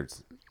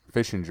T-shirts.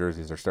 Fishing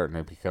jerseys are starting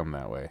to become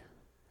that way.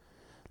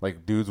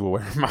 Like dudes will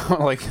wear them out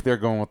like they're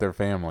going with their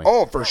family.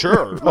 Oh, for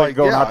sure. like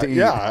going out to eat.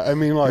 Yeah, I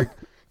mean, like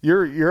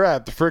you're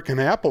at the frickin'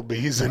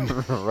 Applebee's and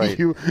right.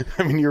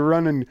 You're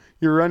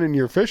running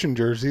your fishing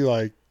jersey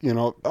like,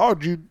 oh,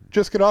 did you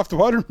just get off the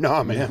water?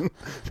 Nah, man.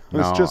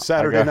 It's just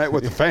Saturday night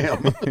with the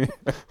fam.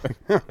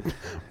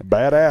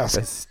 Badass.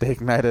 It's steak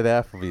night at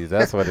Applebee's.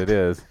 That's what it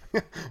is.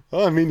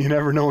 Well, I mean, you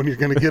never know when you're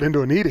going to get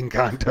into an eating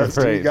contest.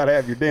 Right. And you got to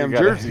have your damn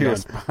jersey on.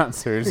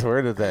 Sponsors. Where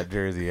is that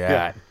jersey at?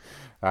 Yeah.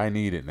 I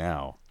need it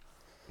now.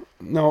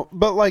 No,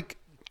 but like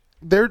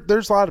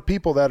there's a lot of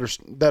people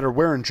that are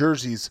wearing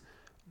jerseys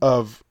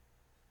of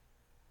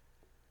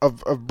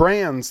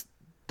brands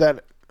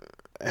that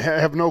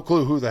have no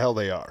clue who the hell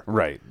they are.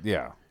 Right.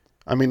 Yeah.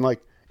 I mean,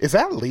 like, is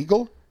that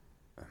legal?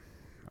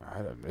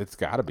 It's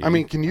got to be. I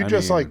mean, can you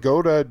like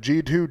go to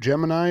G2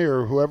 Gemini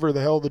or whoever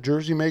the hell the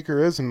jersey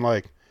maker is and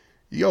like,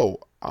 yo,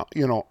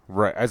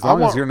 right? As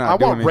long as you're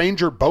not. I want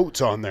Ranger boats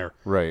on there.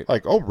 Right.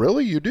 Like, oh,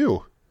 really? You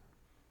do?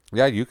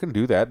 Yeah, you can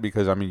do that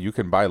because I mean, you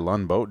can buy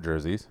Lund boat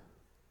jerseys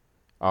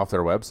off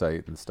their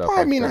website and stuff. Well,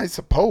 like I mean, that. I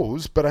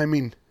suppose, but I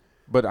mean.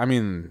 But I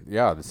mean,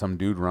 yeah, there's some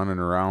dude running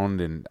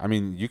around, and I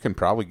mean, you can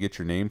probably get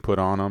your name put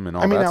on them and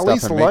all that stuff. I mean, at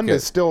least Lund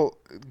is still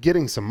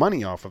getting some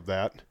money off of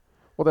that.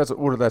 Well,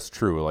 that's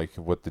true. Like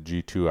with the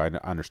G2, I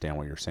understand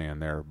what you're saying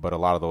there, but a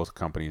lot of those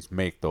companies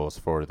make those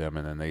for them,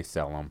 and then they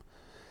sell them.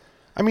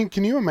 I mean,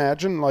 can you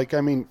imagine? Like,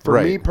 I mean,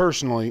 for me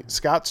personally,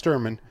 Scott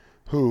Sturman,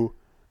 who,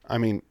 I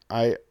mean,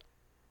 I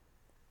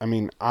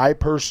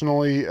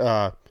personally,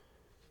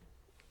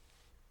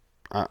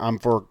 I'm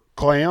for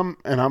clam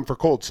and I'm for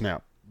cold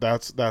snap.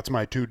 That's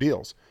my 2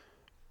 deals.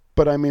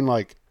 But I mean,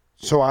 like,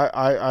 so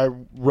I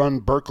run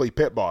Berkeley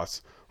Pit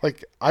Boss.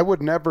 Like, I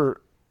would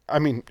never. I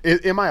mean,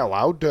 am I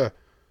allowed to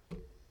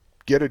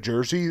get a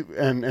jersey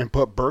and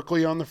put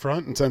Berkeley on the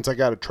front? And since I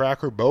got a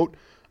Tracker boat,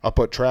 I'll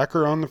put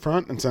Tracker on the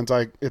front. And since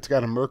it's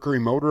got a Mercury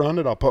motor on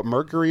it, I'll put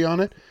Mercury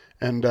on it.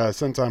 And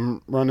since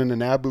I'm running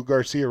an Abu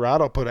Garcia rod,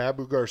 I'll put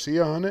Abu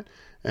Garcia on it.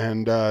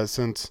 And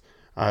since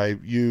I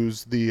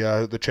use the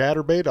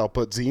chatterbait, I'll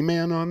put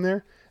Z-Man on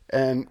there.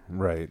 And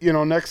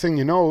next thing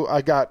you know,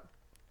 I got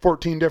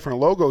 14 different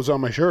logos on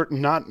my shirt, and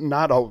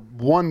not a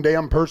one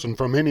damn person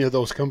from any of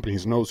those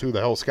companies knows who the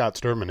hell Scott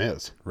Sturman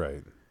is.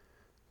 Right.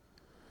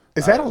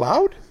 Is that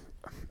allowed?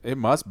 It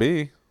must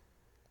be.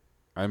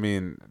 I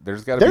mean,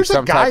 there's got to be There's a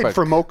some guy type of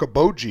from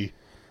Okoboji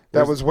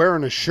that was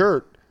wearing a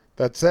shirt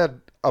that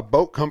said a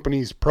boat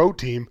company's pro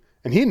team,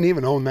 and he didn't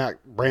even own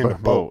that brand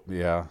of boat.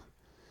 Yeah.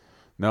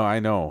 No, I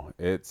know.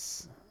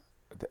 There's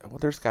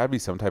got to be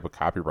some type of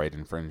copyright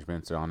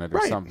infringements on it or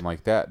Right. something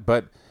like that.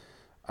 But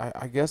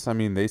I guess, I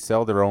mean, they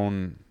sell their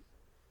own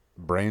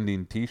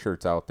branding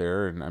T-shirts out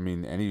there, and I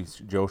mean, any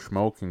Joe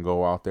Schmo can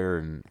go out there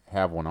and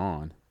have one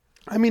on.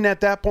 I mean,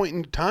 at that point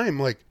in time,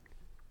 like,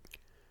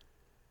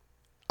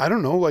 I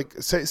don't know, like,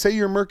 say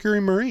you're Mercury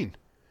Marine,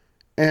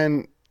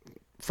 and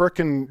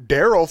frickin'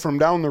 Daryl from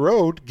down the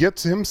road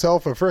gets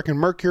himself a frickin'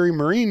 Mercury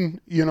Marine,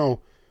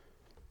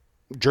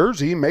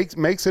 jersey,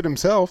 makes it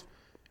himself,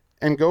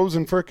 and goes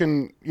and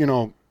frickin',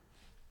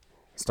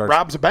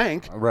 robs a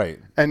bank. Right.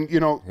 And,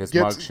 His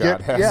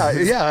mugshot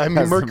I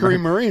mean, Mercury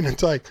Marine,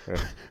 it's like,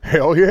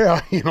 hell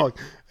yeah. Like,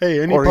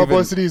 hey, any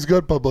publicity is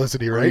good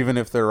publicity, right? Or even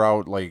if they're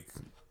out, like,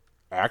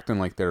 acting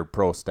like they're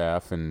pro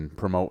staff and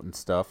promoting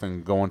stuff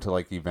and going to,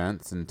 like,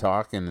 events and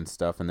talking and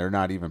stuff, and they're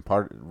not even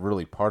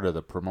really part of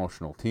the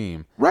promotional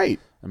team. Right.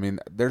 I mean,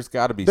 there's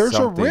got to be There's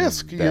something. a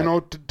risk,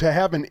 to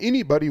having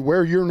anybody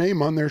wear your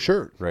name on their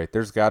shirt. Right.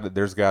 There's got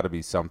to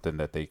be something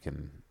that they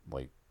can,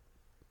 like,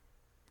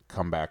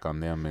 come back on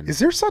them. And is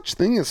there such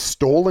thing as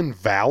stolen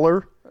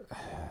valor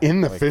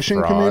in the like fishing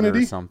fraud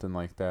community? Or something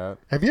like that.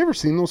 Have you ever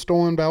seen those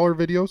stolen valor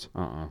videos?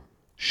 Uh-uh.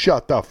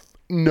 Shut the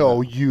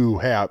no, you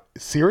have.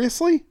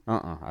 Seriously?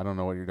 I don't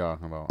know what you're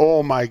talking about.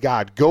 Oh my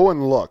God. Go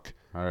and look.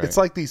 All right. It's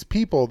like these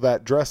people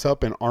that dress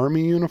up in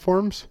army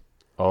uniforms.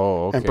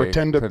 Oh, okay. And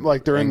pretend to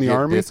like they're in the get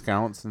army.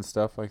 Discounts and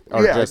stuff like that.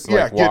 Or just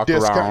like walk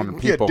around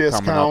and people get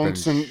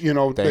discounts coming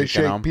up and they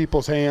shake them.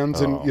 people's hands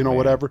and man.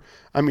 whatever.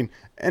 I mean,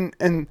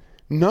 and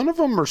none of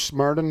them are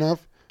smart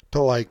enough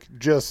to like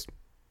just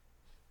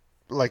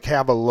like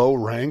have a low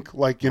rank.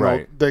 Like,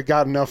 Right. they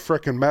got enough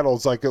frickin'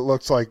 medals. Like it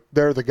looks like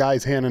they're the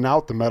guys handing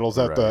out the medals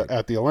at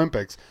Right. the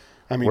Olympics.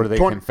 I mean, Where they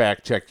can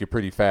fact check you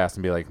pretty fast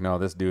and be like, no,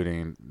 this dude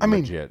ain't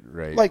legit,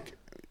 right? Like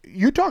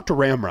you talk to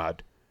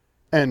Ramrod,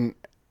 and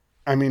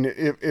I mean,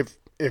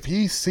 if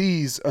he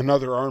sees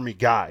another Army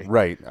guy,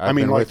 right? I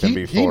mean, like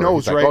he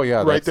knows like, right, oh,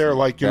 yeah, right there,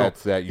 like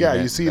that yeah,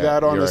 you see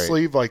that on the right.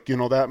 sleeve, like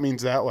that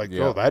means that, like,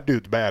 Yeah. oh, that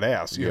dude's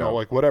badass, Yeah.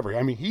 like whatever.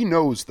 I mean, he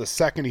knows the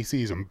second he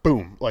sees him,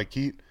 boom, like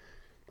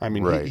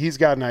Right. he's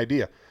got an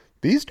idea.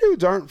 These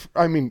dudes aren't.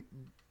 I mean,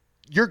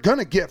 you're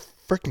gonna get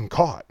freaking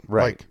caught,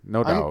 Right? Like,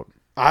 No doubt.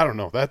 I don't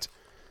know. That's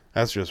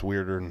just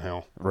weirder than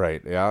hell.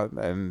 Right. Yeah.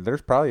 And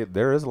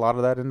there is a lot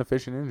of that in the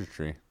fishing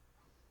industry.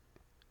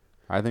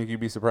 I think you'd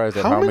be surprised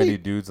at how many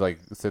dudes like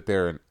sit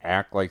there and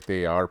act like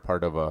they are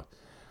part of a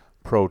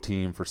pro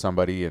team for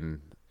somebody,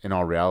 and in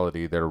all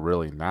reality, they're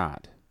really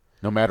not.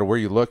 No matter where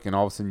you look, and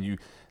all of a sudden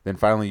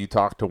finally you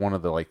talk to one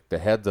of the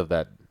heads of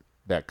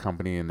that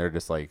company, and they're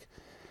just like,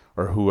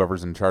 or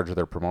whoever's in charge of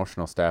their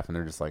promotional staff, and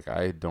they're just like,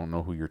 I don't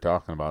know who you're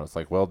talking about. It's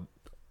like, well,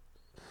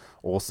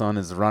 old son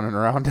is running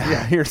around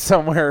down here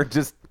somewhere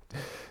just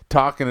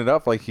talking it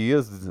up like he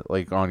is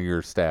like on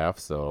your staff.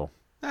 So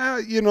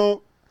I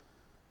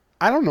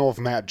don't know if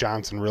Matt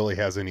Johnson really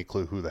has any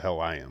clue who the hell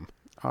I am.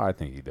 oh, I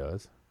think he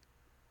does.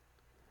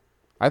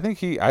 I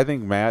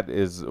think Matt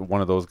is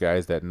one of those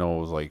guys that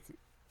knows like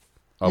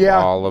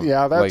all of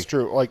that's like,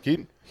 true. Like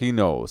he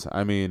knows.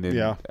 I mean,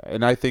 Yeah.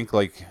 And I think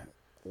like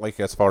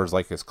as far as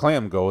like his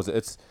clam goes,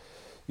 it's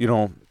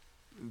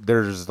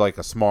there's like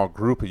a small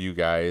group of you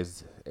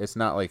guys. It's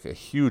not like a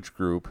huge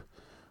group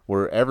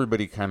where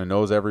everybody kind of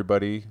knows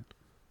everybody,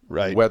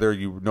 right. whether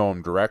you know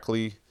them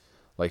directly.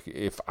 Like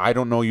if I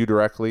don't know you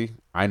directly,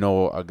 I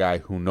know a guy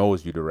who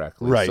knows you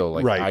directly. Right, So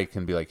like right. I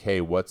can be like, hey,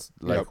 what's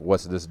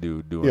this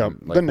dude doing? Yeah,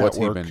 Like the what's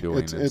he network. been doing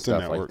It's and a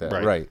stuff network. like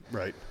that.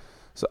 Right.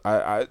 So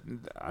I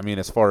mean,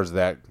 as far as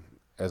that,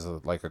 as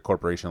like a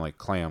corporation like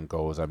Clam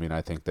goes, I mean,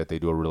 I think that they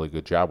do a really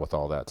good job with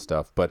all that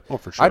stuff. But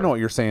for sure. I know what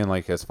you're saying,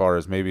 like as far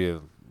as maybe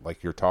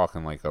like you're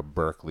talking like a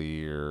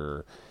Berkeley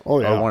or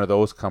one of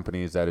those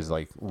companies that is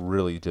like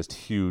really just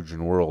huge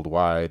and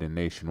worldwide and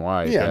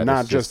nationwide. Yeah,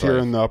 not just here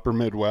in the upper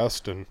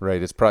Midwest. And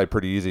right, it's probably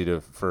pretty easy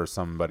for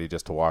somebody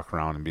just to walk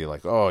around and be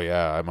like, oh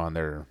yeah, I'm on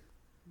their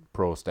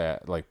pro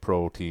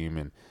team,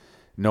 and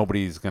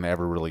nobody's gonna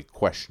ever really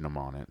question them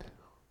on it.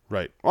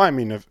 Right. Well, I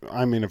mean,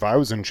 if I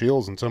was in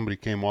Shields and somebody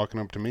came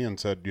walking up to me and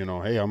said,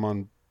 hey, I'm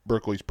on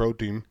Berkeley's pro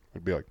team,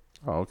 I'd be like,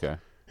 oh, okay,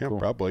 yeah, cool.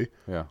 probably.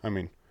 Yeah. I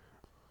mean,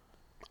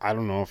 I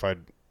don't know if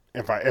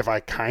I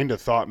kind of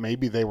thought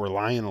maybe they were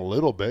lying a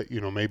little bit,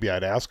 maybe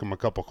I'd ask them a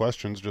couple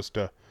questions just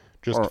to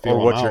feel or them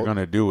what out. you're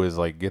gonna do is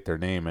like get their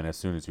name, and as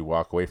soon as you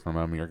walk away from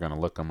them, you're gonna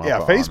look them up. Yeah,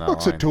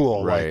 Facebook's a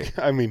tool. right? Like,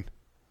 I mean,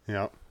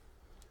 yeah.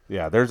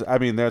 Yeah, there's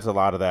a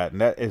lot of that, and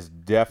that is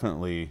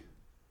definitely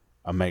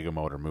a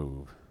megamotor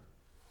move,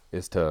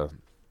 is to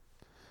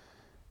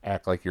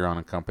act like you're on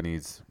a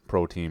company's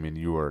pro team and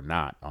you are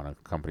not on a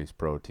company's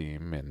pro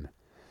team, and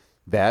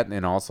that,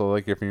 and also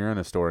like if you're in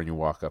a store and you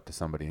walk up to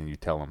somebody and you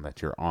tell them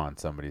that you're on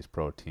somebody's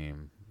pro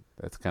team,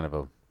 that's kind of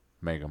a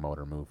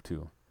megamotor move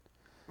too.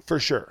 For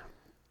sure.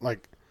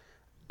 Like,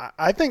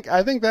 I think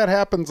that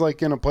happens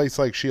like in a place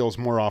like Shields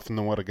more often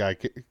than what a guy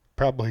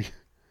probably.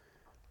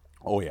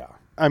 Oh yeah,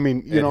 I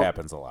mean, it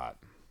happens a lot.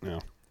 Yeah.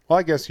 Well,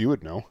 I guess you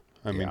would know.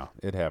 I mean,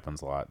 it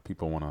happens a lot.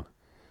 People want to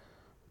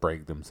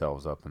break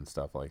themselves up and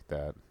stuff like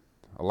that.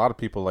 A lot of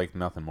people like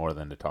nothing more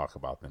than to talk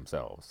about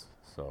themselves.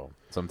 So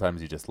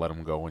sometimes you just let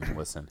them go and you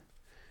listen.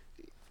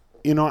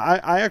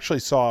 I actually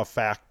saw a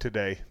fact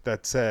today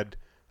that said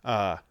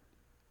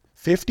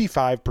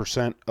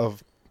 55%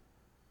 of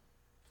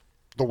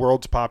the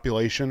world's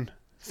population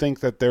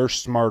think that they're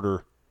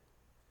smarter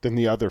than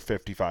the other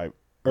 55,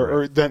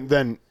 or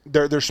then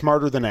they're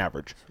smarter than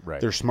average.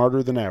 Right. They're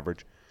smarter than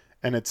average,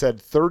 and it said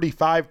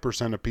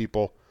 35% of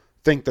people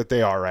think that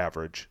they are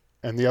average,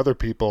 and the other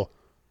people.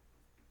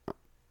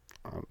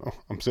 I don't know.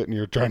 I'm sitting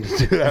here trying to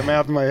do that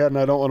math in my head, and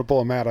I don't want to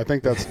pull a math. I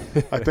think that's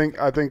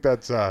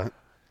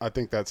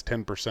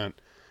 10%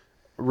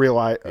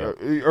 realize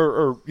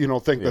or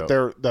think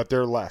that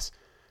they're less.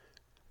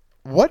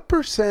 What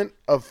percent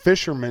of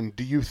fishermen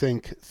do you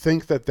think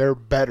that they're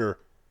better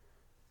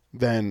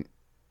than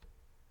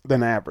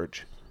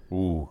average?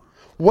 Ooh.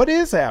 What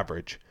is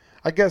average?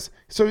 I guess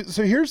so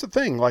here's the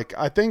thing. Like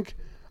I think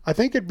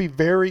it'd be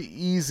very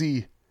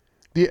easy.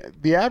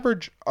 The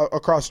average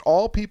across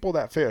all people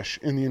that fish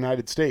in the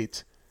United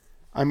States,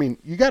 I mean,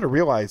 you got to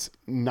realize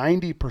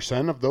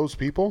 90% of those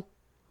people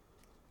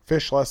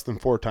fish less than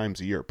 4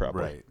 times a year,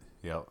 probably. Right.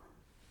 Yep.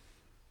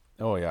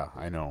 Oh yeah,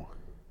 I know.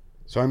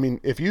 So I mean,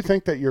 if you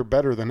think that you're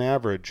better than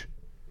average,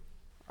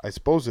 I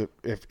suppose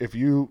if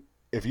you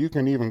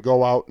can even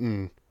go out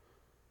and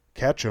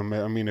catch them,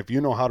 I mean, if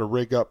you know how to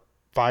rig up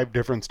 5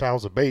 different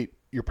styles of bait,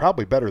 you're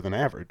probably better than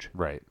average.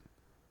 Right.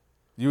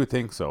 You would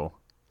think so.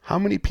 How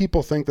many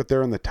people think that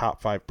they're in the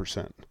top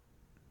 5%?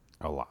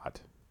 A lot.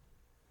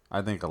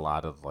 I think a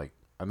lot of I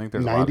think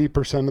there's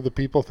 90% of the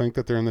people think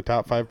that they're in the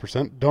top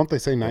 5%. Don't they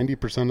say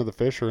 90% of the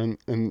fish are in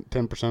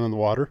 10% in the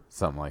water?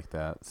 Something like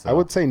that. So I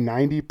would say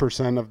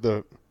 90% of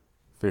the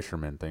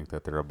fishermen think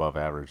that they're above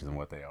average than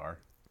what they are.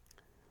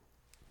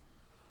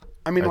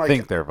 I mean, I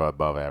think they're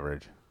above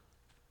average.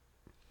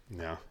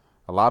 Yeah.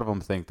 A lot of them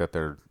think that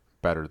they're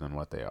better than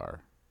what they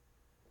are.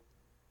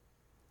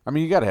 I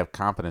mean, you got to have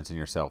confidence in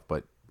yourself,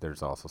 but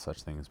there's also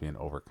such thing as being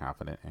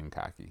overconfident and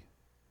cocky.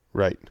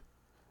 Right.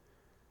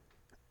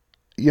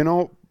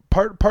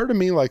 Part of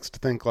me likes to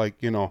think I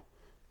can go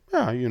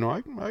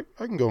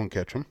and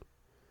catch them.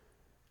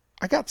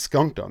 I got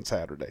skunked on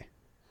Saturday.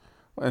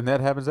 And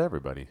that happens to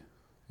everybody.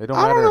 I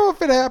don't know if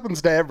it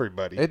happens to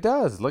everybody. It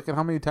does. Look at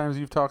how many times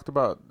you've talked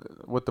about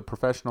with the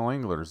professional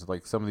anglers.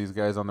 Like some of these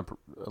guys on the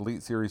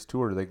Elite Series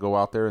Tour, they go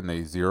out there and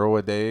they zero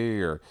a day,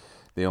 or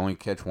they only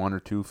catch 1 or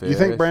 2 fish. You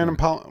think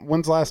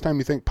when's the last time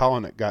you think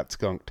Pollinet got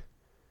skunked?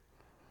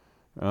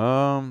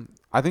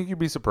 I think you'd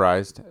be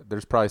surprised.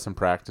 There's probably some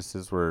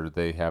practices where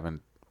they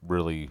haven't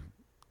really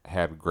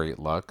had great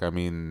luck. I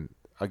mean,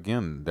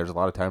 again, there's a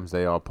lot of times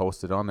they all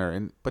posted on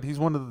there, but he's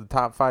one of the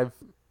top 5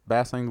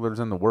 bass anglers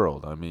in the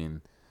world. I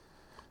mean,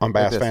 on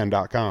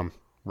bassfan.com,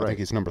 I think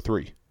he's number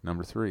 3.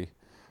 Number 3.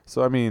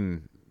 So I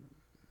mean,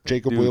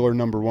 Jacob Wheeler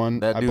number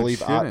 1. I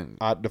believe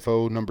Ott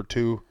Defoe number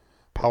 2.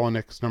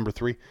 Pollinet's number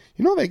 3.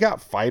 They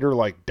got Fighter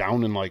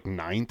down in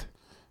 9th.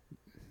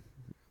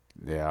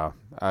 Yeah.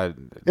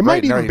 It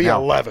might even be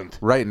 11th.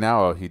 Right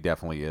now, he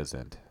definitely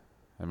isn't.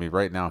 I mean,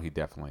 right now, he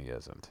definitely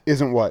isn't.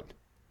 Isn't what?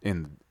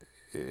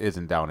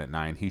 Isn't down at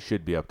 9. He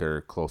should be up there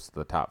close to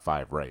the top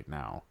 5 right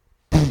now.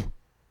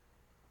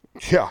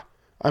 Yeah.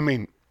 I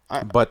mean,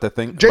 but the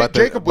thing...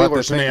 Jacob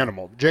Wheeler's an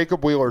animal.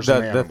 Jacob Wheeler's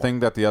an animal. The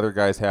thing that the other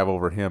guys have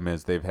over him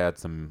is they've had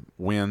some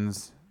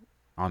wins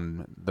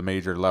on the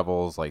major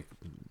levels, like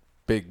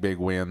big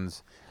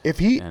wins. If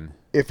he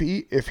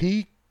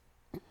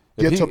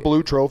gets a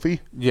blue trophy,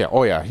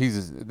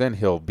 then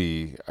he'll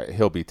be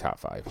top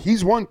 5.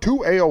 He's won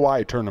 2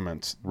 AOI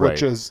tournaments,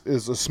 which is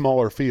a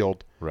smaller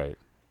field. Right.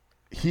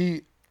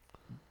 It's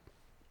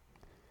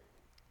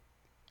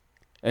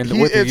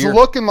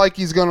looking like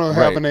he's going to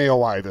have an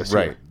AOI this year.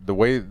 Right.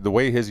 The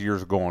way his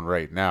year's going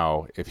right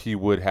now, if he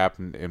would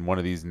happen in one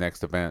of these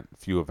next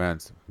few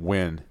events,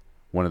 win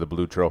one of the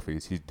blue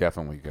trophies, he's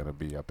definitely going to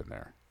be up in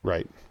there.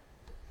 Right.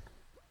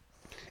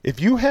 If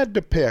you had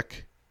to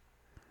pick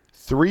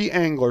 3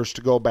 anglers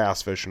to go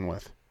bass fishing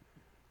with,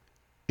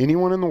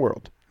 anyone in the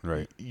world,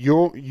 right?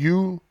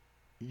 You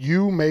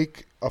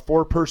make a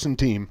 4-person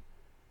team.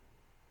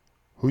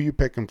 Who you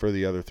picking for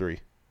the other 3?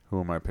 Who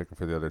am I picking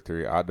for the other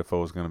 3? Ott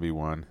Defoe is going to be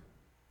one.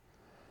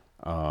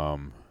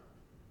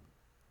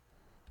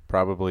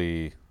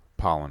 Probably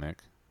Pollinek.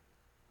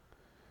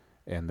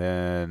 And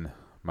then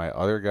my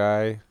other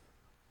guy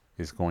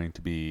is going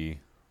to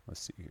be,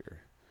 let's see here.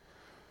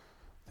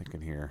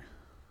 Thinking here.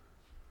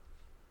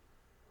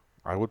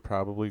 I would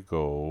probably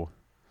go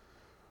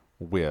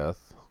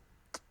with,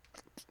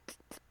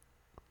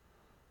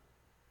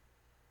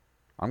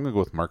 I'm going to go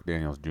with Mark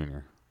Daniels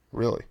Jr.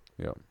 Really?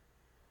 Yep.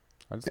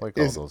 I just like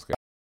all those guys.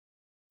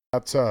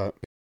 That's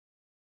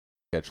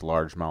catch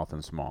largemouth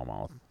and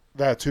smallmouth.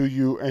 That's who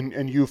you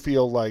and you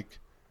feel like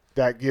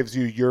that gives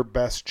you your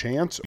best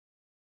chance.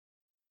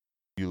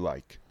 You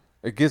like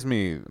it gives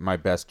me my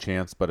best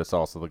chance, but it's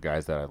also the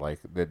guys that I like.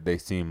 That they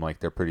seem like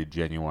they're pretty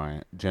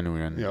genuine.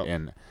 Yep.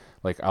 And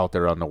like out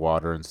there on the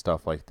water and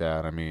stuff like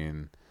that. I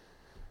mean,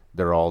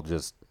 they're all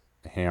just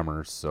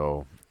hammers. So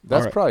All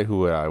that's right. probably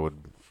who I would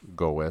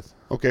go with.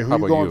 Okay, who How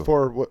you about going you?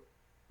 for? What,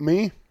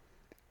 me?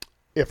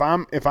 If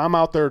I'm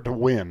out there to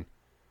win,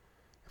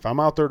 I'm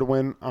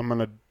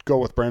gonna go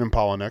with Brandon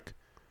Polinick,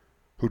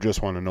 who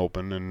just won an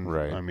Open, and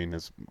Right. I mean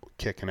is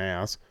kicking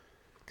ass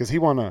because he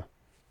won a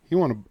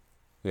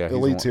Yeah,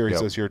 Elite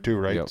Series this year too,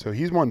 right? Yep. So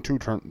he's won two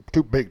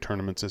big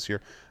tournaments this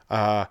year.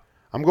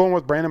 I'm going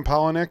with Brandon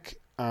Polinick.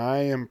 I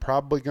am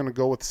probably going to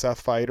go with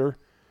Seth Feider,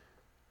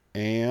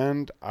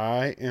 and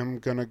I am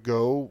going to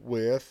go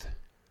with,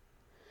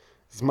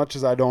 as much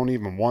as I don't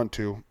even want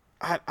to,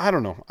 I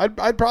don't know.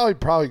 I'd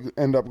probably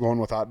end up going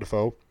with Ott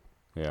Defoe.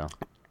 Yeah.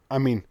 I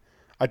mean,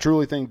 I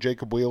truly think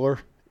Jacob Wheeler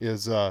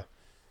is. I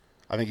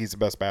think he's the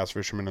best bass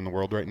fisherman in the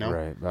world right now.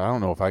 Right. But I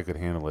don't know if I could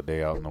handle a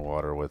day out in the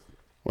water with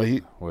Well,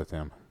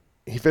 him.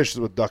 he fishes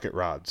with ducket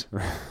rods,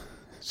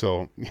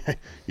 so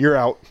you're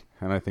out.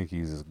 And I think he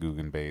uses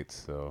Guggen baits.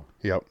 So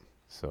Yep.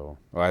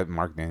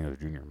 Mark Daniels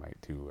Jr.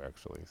 might too,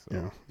 actually. So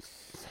Yeah.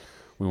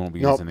 we won't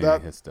be Nope, using any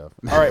of his stuff.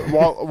 All right,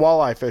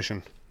 walleye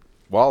fishing.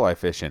 Walleye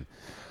fishing.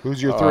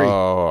 Who's your three?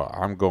 Oh,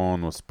 I'm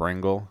going with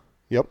Springle.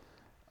 Yep.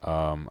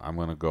 I'm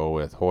going to go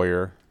with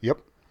Hoyer. Yep.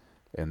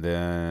 And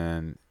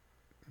then,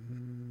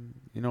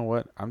 you know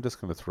what? I'm just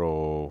going to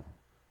throw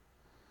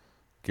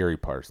Gary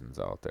Parsons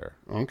out there.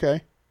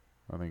 Okay.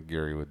 I think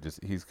Gary would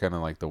he's kind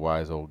of like the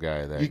wise old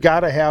guy. That You got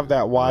to have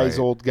that wise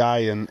right. old guy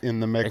in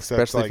the mix.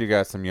 Especially if you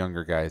got some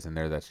younger guys in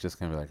there that's just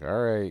going to be like,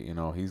 all right,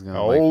 he's going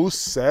to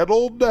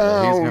settle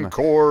down,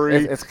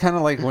 Corey. It's kind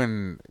of like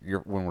when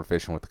we're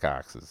fishing with the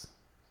Coxes.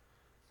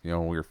 We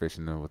were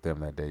fishing with them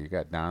that day. You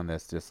got Don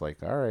that's just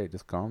like, all right,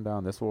 just calm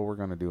down. This is what we're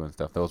going to do and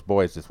stuff. Those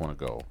boys just want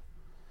to go.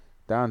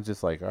 Don's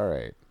just like, all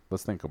right,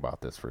 let's think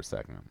about this for a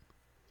second.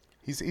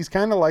 He's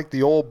kind of like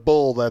the old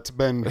bull that's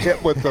been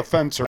hit with the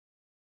fencer.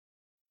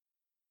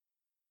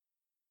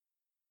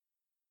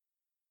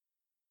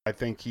 I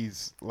think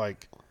he's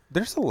like,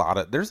 There's a lot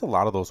of those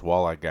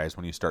walleye guys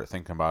when you start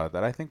thinking about it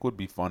that I think would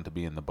be fun to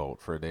be in the boat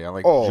for a day. I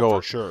like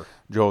for sure.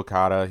 Joe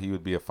Okada, he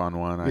would be a fun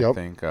one. I Yep.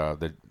 think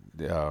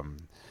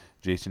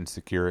Jason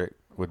Securic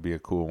would be a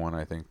cool one.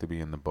 I think to be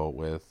in the boat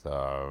with.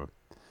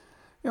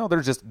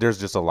 There's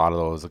just a lot of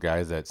those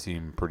guys that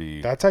seem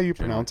pretty. That's how you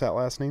pronounce that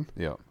last name?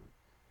 Yeah.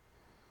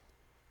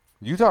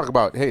 You talk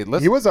about He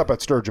was up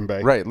at Sturgeon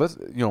Bay. Right.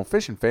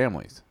 Fishing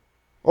families.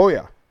 Oh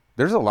yeah.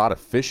 There's a lot of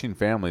fishing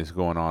families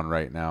going on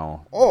right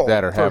now Oh,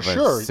 that are for having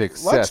sure.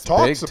 success. Let's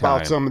talk big about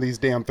time. some of these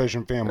damn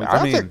fishing families. I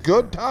That's a mean,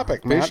 good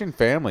topic, man. Fishing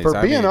families. For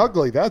being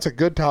ugly, that's a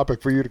good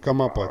topic for you to come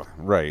up with.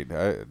 Right.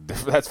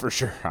 That's for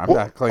sure. I'm Well,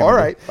 not claiming. all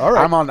right.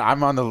 I'm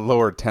on the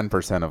lower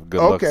 10% of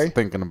good looks.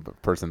 Thinking a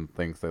person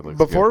thinks they look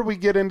Before good. we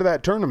get into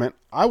that tournament,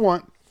 I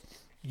want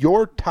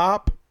your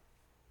top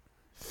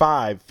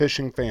 5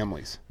 fishing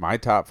families. My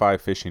top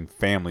 5 fishing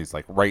families,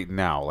 like right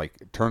now, like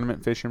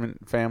tournament fishermen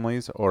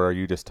families, or are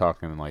you just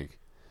talking like?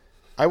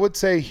 I would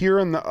say here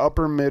in the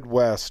upper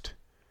Midwest.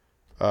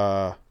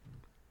 Because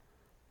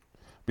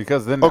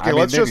then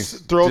Let's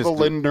just throw the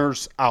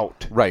Lindners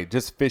out. Right,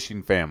 just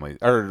fishing families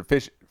or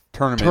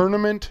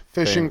Tournament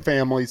fishing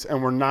families,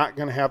 and we're not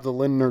going to have the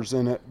Lindners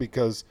in it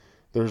because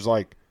there's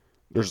a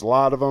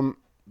lot of them.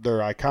 They're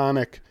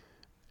iconic.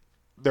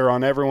 They're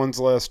on everyone's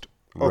list.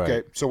 Okay,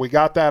 Right. So we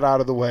got that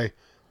out of the way.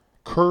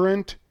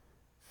 Current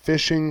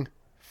fishing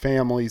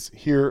families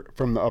here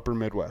from the upper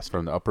Midwest.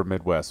 From the upper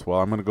Midwest.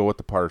 Well, I'm going to go with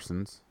the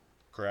Parsons.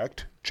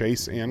 Correct.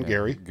 Chase and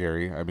Gary.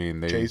 Gary. I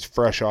mean, Chase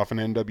fresh off an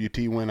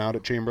NWT win out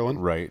at Chamberlain.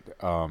 Right.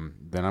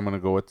 Then I'm going to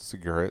go with the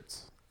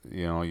Segurits.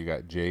 You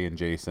got Jay and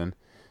Jason.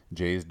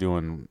 Jay's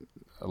doing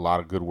a lot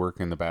of good work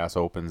in the Bass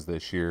Opens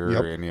this year.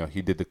 Yep. And,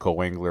 he did the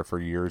co-angler for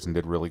years and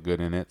did really good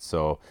in it.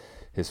 So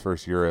his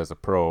first year as a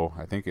pro,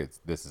 I think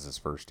this is his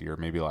first year.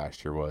 Maybe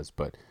last year was.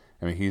 But,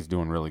 I mean, he's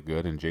doing really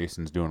good. And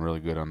Jason's doing really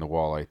good on the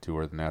Walleye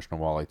Tour, the National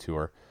Walleye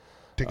Tour.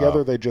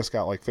 Together, they just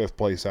got like 5th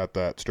place at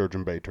that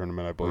Sturgeon Bay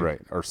tournament, I believe. Right.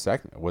 Or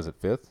second. Was it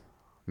 5th?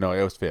 No,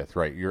 it was 5th.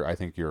 Right. I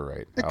think you're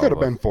right. It could have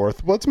been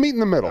 4th. Let's meet in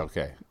the middle.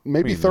 Okay.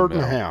 Maybe Meet in the 3rd and a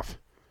middle. half.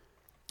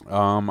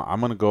 I'm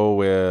going to go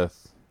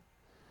with,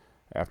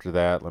 after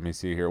that, let me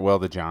see here. Well,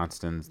 the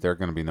Johnstons, they're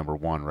going to be number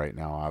 1 right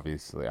now,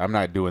 obviously. I'm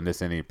not doing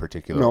this in any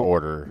particular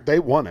order. They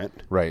won it.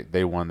 Right.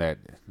 They won that.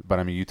 But,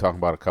 I mean, you talking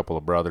about a couple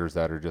of brothers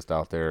that are just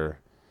out there,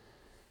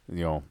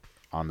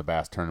 on the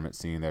bass tournament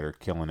scene that are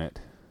killing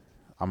it.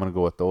 I'm going to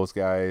go with those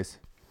guys.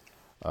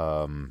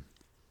 Let's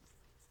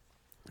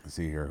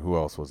see here. Who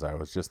else was I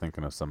was just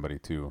thinking of somebody,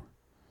 too.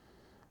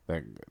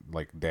 That,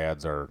 like,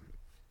 dads are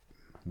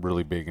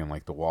really big in,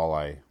 like, the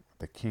walleye.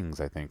 The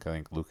Kings, I think.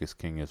 Lucas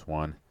King is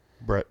one.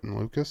 Brett and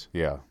Lucas?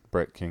 Yeah,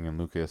 Brett King and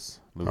Lucas.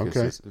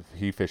 Lucas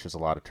he fishes a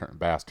lot of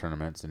bass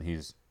tournaments, and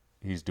he's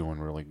doing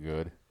really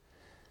good.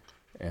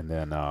 And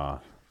then, dang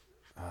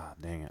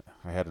it,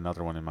 I had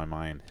another one in my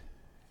mind,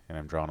 and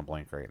I'm drawing a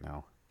blank right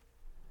now.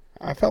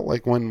 I felt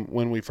like when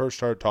we first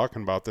started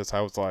talking about this, I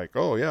was like,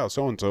 oh, yeah,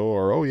 so-and-so,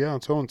 or oh, yeah,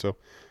 so-and-so.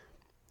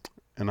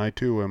 And I,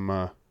 too,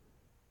 am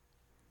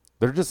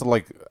They're just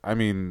like, I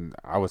mean,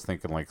 I was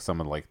thinking like some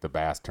of like the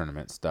bass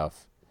tournament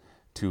stuff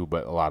too,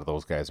 but a lot of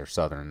those guys are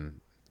Southern.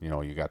 You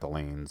know, you got the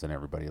Lanes and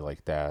everybody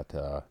like that.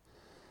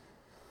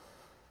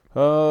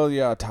 Oh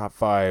yeah, top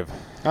five.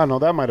 I don't know.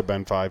 That might have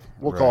been 5.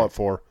 We'll call Right. it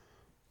 4.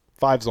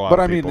 5's a lot But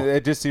of I mean, people.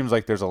 it just seems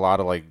like there's a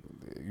lot of like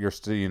you're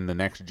seeing the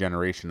next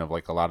generation of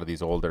like a lot of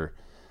these older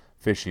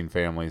fishing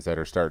families that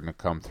are starting to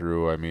come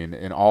through. I mean,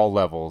 in all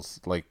levels,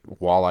 like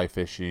walleye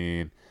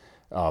fishing,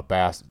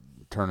 bass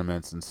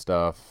tournaments and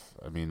stuff.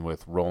 I mean,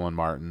 with Roland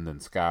Martin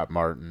and Scott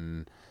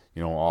Martin,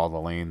 you know, all the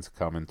lanes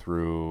coming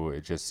through.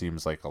 It just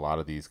seems like a lot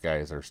of these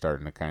guys are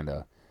starting to kind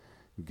of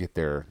get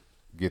their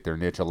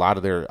niche. A lot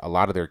of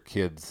their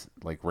kids,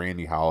 like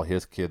Randy Howell,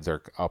 his kids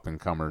are up and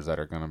comers that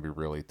are going to be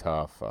really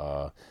tough.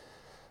 I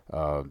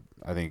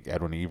think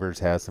Edwin Evers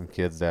has some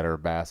kids that are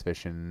bass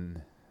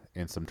fishing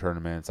in some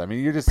tournaments. I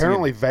mean, you're just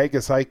Apparently,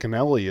 Vegas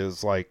Iconelli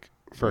is like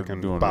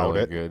freaking doing about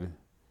really it. good.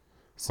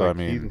 So Like, I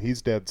mean,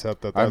 he's dead set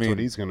that I that's mean, what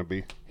he's going to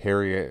be.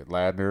 Harry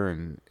Ladner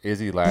and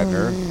Izzy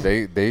Ladner,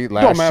 they No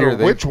last matter year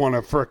they, which one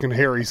of frickin'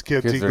 Harry's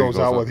kids he goes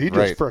out with, he just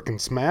right. frickin'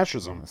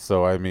 smashes them.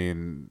 So I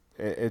mean,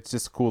 it's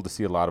just cool to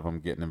see a lot of them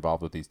getting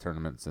involved with these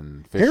tournaments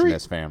and fishing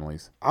as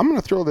families I'm going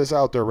to throw this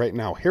out there right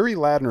now. Harry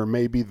Ladner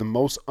may be the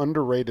most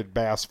underrated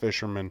bass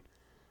fisherman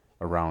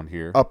around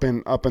here. up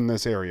in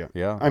this area.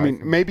 Yeah, I mean,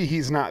 maybe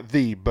he's not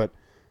but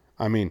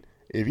I mean,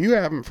 if you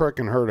haven't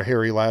frickin' heard of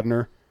Harry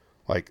Ladner,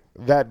 like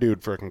that dude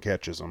frickin'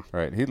 catches them.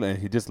 Right.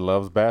 He just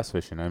loves bass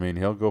fishing. I mean,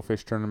 he'll go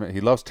fish tournament. He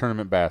loves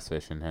tournament bass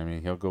fishing. I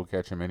mean, he'll go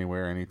catch them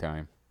anywhere,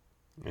 anytime.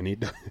 And he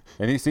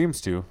And he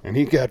seems to. and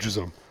he catches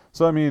them.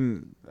 So I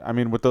mean,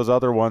 with those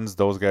other ones,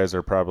 those guys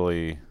are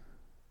probably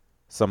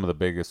some of the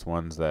biggest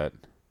ones that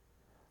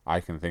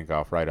I can think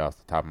of right off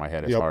the top of my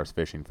head as far as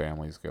fishing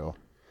families go.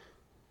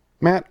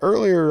 Matt,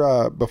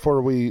 earlier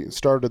before we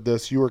started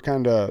this, you were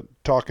kind of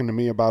talking to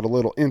me about a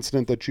little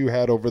incident that you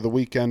had over the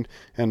weekend,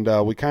 and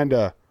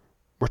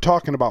we're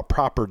talking about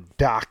proper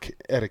dock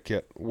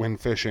etiquette when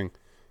fishing.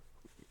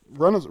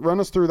 Run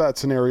us through that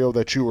scenario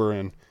that you were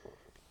in.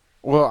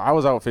 Well, I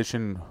was out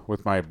fishing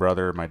with my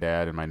brother, my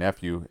dad, and my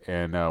nephew,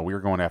 and we were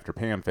going after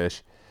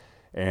panfish,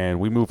 and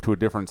we moved to a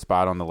different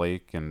spot on the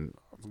lake, and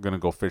going to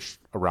go fish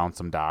around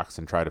some docks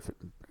and try to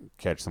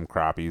catch some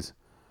crappies.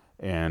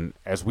 And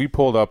as we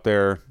pulled up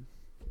there,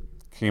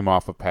 came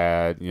off a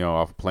pad,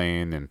 off a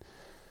plane, and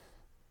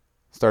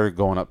started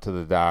going up to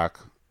the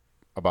dock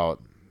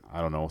about,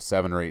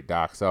 7 or 8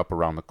 docks up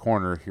around the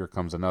corner. Here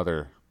comes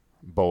another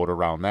boat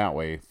around that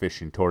way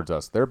fishing towards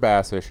us. They're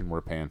bass fishing,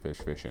 we're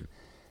panfish fishing.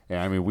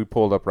 And we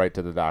pulled up right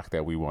to the dock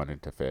that we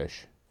wanted to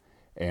fish.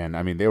 And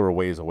they were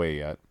ways away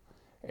yet.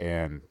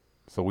 And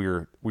so we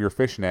were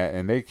fishing at,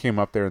 and they came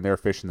up there and they're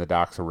fishing the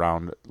docks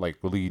around, like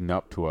leading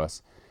up to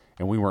us,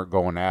 and we weren't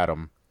going at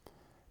them.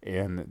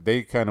 And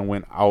they kind of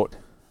went out.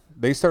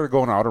 They started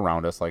going out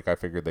around us like I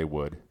figured they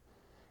would,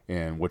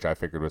 and which I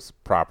figured was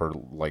proper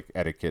like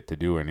etiquette to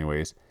do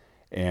anyways.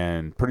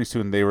 And pretty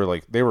soon they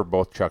were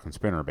both chucking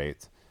spinner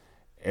baits,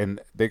 and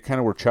they kind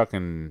of were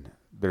chucking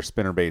their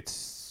spinner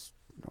baits.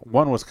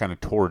 One was kind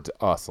of towards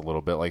us a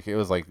little bit, like it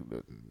was like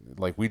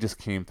we just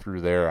came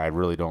through there. I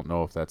really don't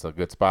know if that's a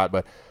good spot,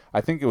 but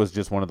I think it was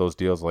just one of those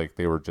deals like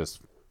they were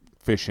just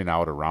fishing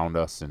out around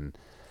us. And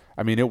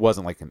it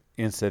wasn't like an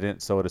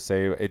incident, so to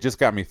say. It just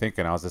got me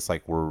thinking. I was just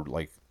like, were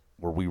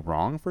we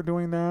wrong for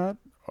doing that?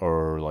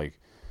 Or like,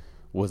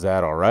 was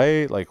that all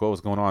right? Like, what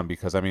was going on?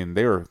 Because,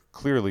 they were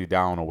clearly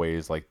down a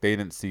ways. Like, they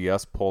didn't see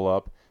us pull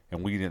up,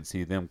 and we didn't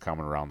see them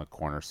coming around the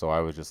corner. So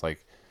I was just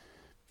like,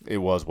 it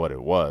was what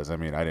it was. I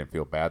didn't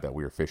feel bad that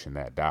we were fishing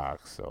that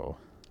dock. So,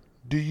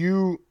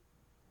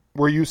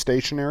 were you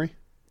stationary?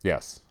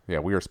 yes. Yeah,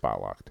 we were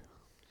spot locked.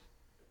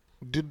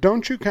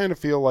 Don't you kind of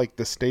feel like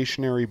the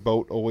stationary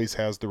boat always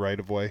has the right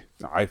of way?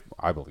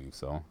 I believe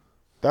so.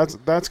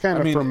 That's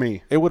kind of for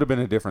me. It would have been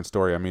a different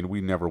story.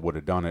 We never would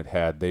have done it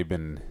had they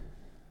been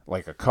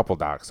like a couple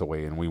docks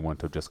away and we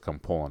wouldn't have just come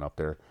pulling up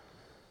there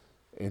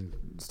and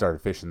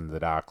started fishing the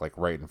dock like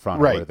right in front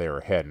of where they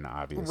were heading,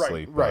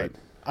 obviously. Right. But,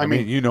 as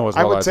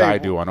well as I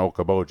do on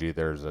Okoboji,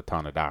 there's a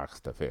ton of docks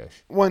to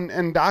fish.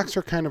 And docks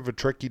are kind of a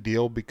tricky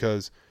deal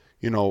because,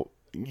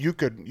 you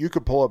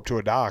could pull up to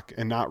a dock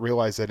and not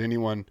realize that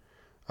anyone's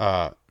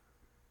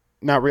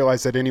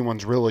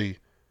really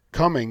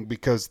coming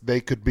because they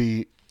could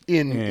be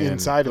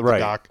inside of the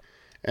dock,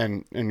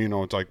 and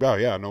it's like, oh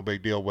yeah, no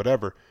big deal,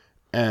 whatever.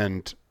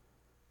 And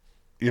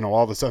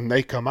all of a sudden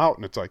they come out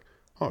and it's like,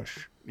 oh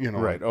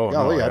right. Oh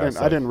golly, no,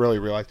 I didn't really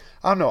realize.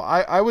 I don't know.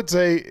 I would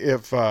say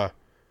if I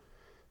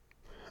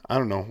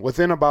don't know,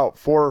 within about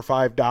 4 or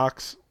 5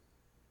 docks,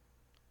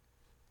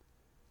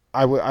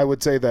 I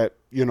would say that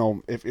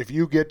if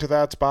you get to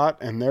that spot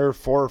and they're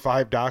 4 or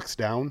 5 docks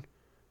down,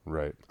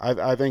 right,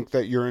 I think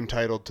that you're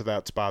entitled to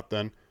that spot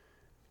then.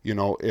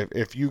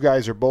 If you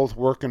guys are both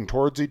working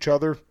towards each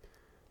other,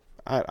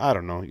 I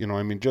don't know.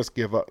 Just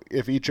give up.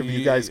 If each of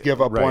you guys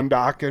give up one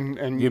dock and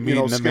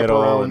skip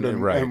around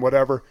and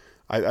whatever,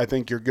 I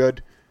think you're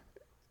good.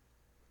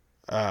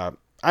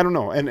 I don't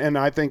know. And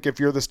I think if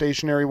you're the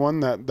stationary one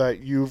that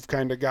you've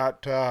kind of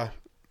got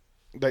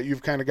that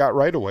you've kind of got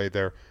right away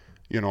there.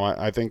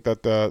 I think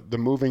that the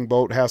moving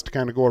boat has to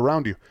kind of go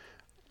around you.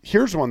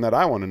 Here's one that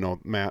I want to know,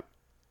 Matt.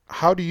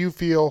 How do you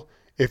feel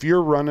if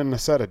you're running a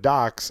set of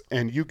docks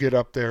and you get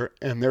up there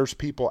and there's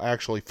people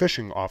actually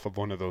fishing off of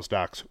one of those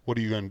docks? What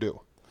are you going to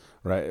do?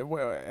 Right.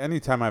 Well,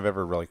 anytime I've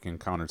ever like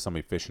encountered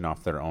somebody fishing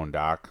off their own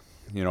dock,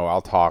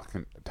 I'll talk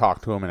to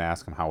them and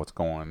ask them how it's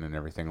going and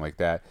everything like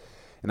that.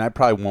 And I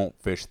probably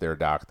won't fish their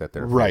dock that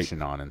they're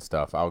fishing on and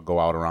stuff. I'll go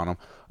out around them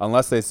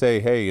unless they say,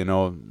 hey,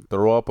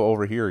 throw up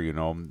over here.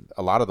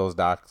 A lot of those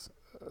docks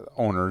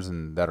owners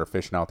and that are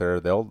fishing out there,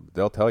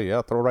 they'll tell you,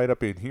 yeah, throw right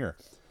up in here.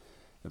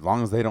 As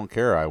long as they don't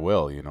care, I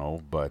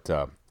will, But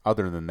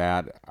other than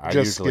that, I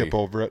just usually skip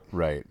over it.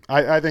 Right.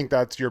 I think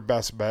that's your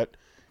best bet.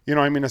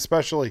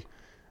 Especially,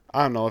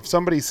 I don't know, if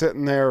somebody's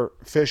sitting there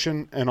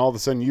fishing and all of a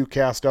sudden you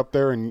cast up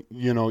there and,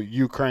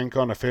 you crank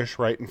on a fish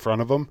right in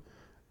front of them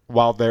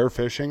while they're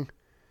fishing,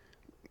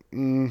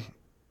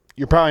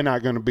 you're probably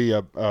not going to be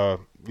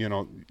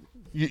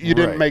you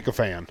didn't make a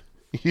fan.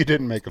 You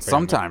didn't make a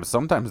fan.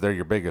 Sometimes they're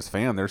your biggest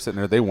fan. They're sitting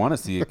there. They want to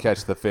see you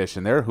catch the fish,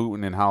 and they're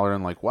hooting and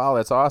hollering like, wow,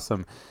 that's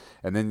awesome.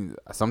 And then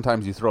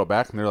sometimes you throw it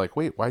back, and they're like,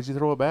 wait, why'd you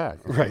throw it back?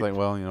 Right. It's like,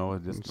 well,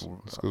 just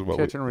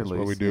catch and release.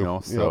 What we do.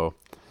 So,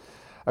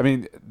 I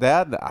mean,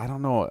 that, I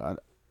don't know.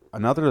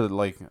 Another,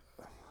 like,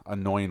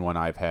 annoying one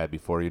I've had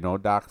before,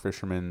 dock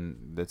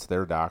fishermen, that's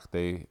their dock.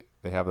 They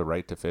have the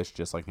right to fish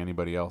just like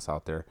anybody else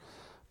out there.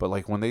 But,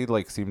 like, when they,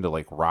 like, seem to,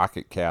 like,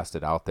 rocket cast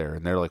it out there,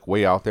 and they're, like,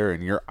 way out there,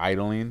 and you're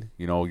idling,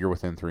 you're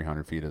within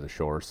 300 feet of the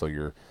shore, so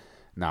you're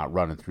not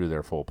running through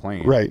their full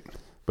plane. Right.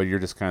 But you're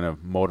just kind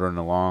of motoring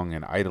along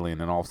and idling,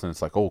 and all of a sudden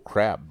it's like, oh,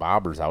 crap,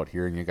 bobber's out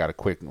here, and you got to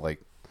quick,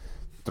 like,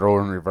 throw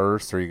in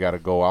reverse, or you got to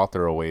go out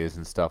there a ways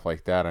and stuff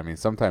like that. I mean,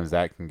 sometimes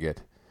that can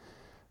get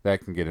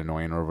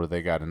annoying, or where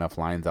they got enough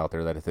lines out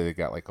there that if they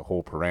got, like, a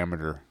whole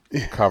parameter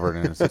covered,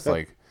 and it's just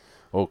like,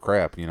 oh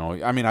crap,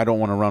 I mean, I don't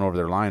want to run over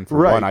their line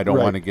for one. I don't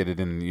want to get it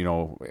in,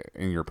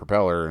 in your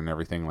propeller and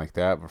everything like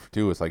that. But for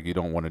two, it's like you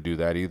don't want to do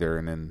that either,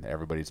 and then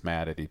everybody's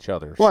mad at each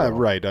other. Well,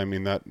 right. I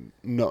mean, that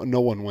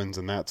no one wins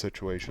in that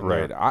situation.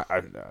 Right.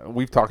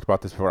 We've talked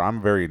about this before. I'm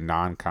a very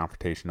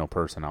non-confrontational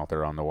person out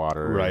there on the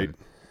water. Right.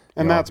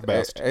 And that's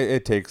best.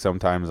 It takes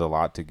sometimes a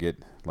lot to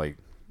get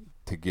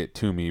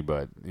to me,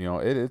 but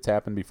it's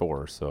happened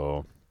before.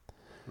 So.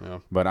 Yeah.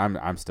 But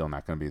I'm still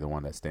not going to be the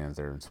one that stands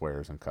there and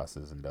swears and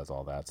cusses and does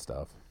all that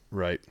stuff.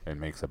 Right. And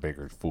makes a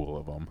bigger fool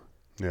of them.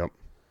 Yep.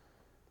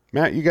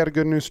 Matt, you got a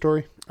good news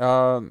story?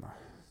 I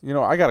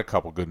got a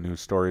couple good news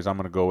stories. I'm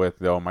going to go with,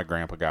 though, my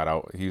grandpa got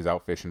out. He was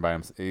out fishing by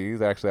himself.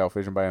 He's actually out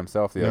fishing by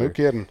himself. No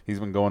kidding. He's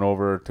been going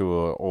over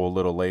to an old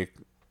little lake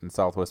in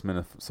southwest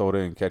Minnesota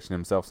and catching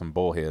himself some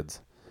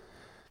bullheads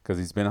because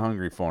he's been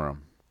hungry for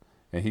them.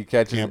 And he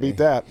catches. Can't beat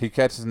that. He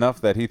catches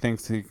enough that he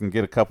thinks he can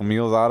get a couple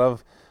meals out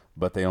of.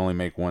 But they only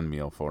make one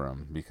meal for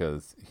him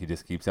because he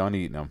just keeps on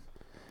eating them.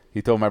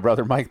 He told my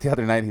brother Mike the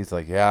other night, he's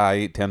like, yeah, I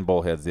ate 10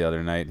 bullheads the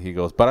other night. He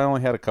goes, but I only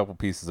had a couple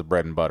pieces of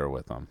bread and butter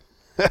with them.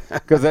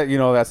 Because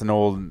that's an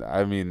old,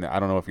 I mean, I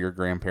don't know if your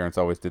grandparents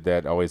always did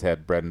that, always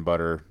had bread and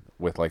butter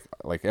with like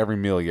every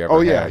meal you ever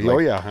had. Oh,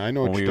 yeah. I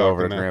know what you're talking about. When we go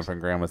over to Grandpa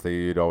and Grandma's,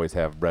 you'd always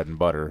have bread and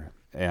butter.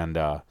 And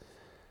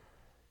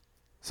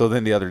so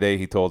then the other day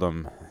he told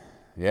him,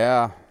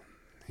 yeah,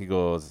 he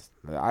goes,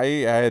 I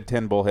had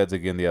 10 bullheads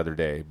again the other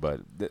day, but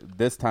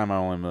this time I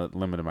only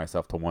limited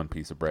myself to one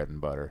piece of bread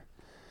and butter.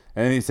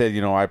 And then he said,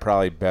 I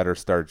probably better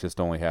start just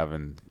only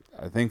having,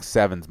 I think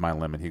 7's my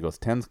limit. He goes,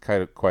 10's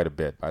quite a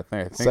bit. I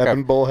think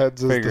 7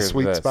 bullheads is the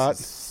sweet spot.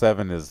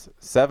 7 is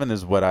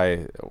what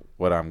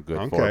I'm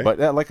good for. But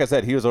like I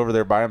said, he was over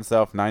there by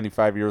himself,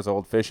 95 years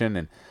old, fishing,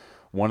 and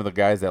one of the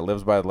guys that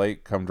lives by the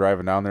lake come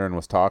driving down there and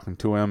was talking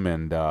to him,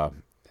 and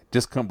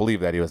just couldn't believe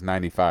that he was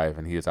 95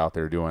 and he was out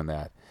there doing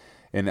that.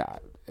 And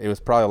it was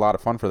probably a lot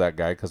of fun for that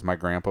guy because my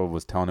grandpa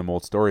was telling him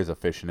old stories of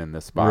fishing in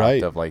this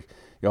spot of like,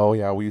 oh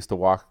yeah, we used to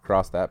walk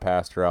across that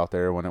pasture out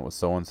there when it was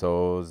so and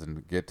so's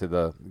and get to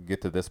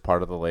this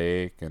part of the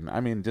lake, and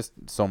I mean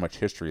just so much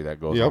history that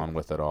goes on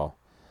with it all.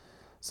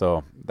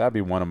 So that'd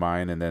be one of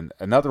mine, and then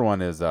another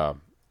one is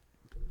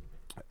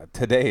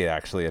today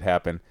actually it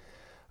happened.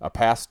 A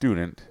past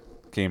student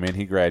came in.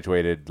 He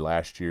graduated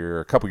last year,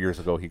 a couple years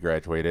ago. He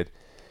graduated.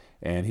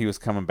 And he was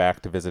coming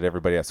back to visit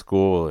everybody at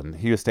school, and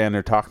he was standing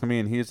there talking to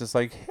me, and he was just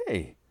like,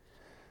 hey,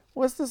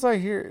 what's this I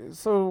hear?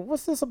 So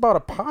what's this about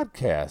a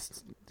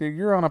podcast? Dude,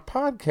 you're on a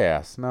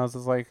podcast. And I was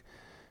just like,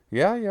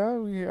 yeah,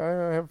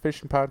 I have a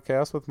fishing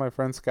podcast with my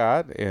friend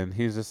Scott. And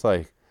he's just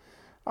like,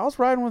 I was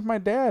riding with my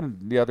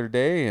dad the other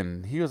day,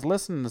 and he was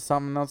listening to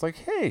something, and I was like,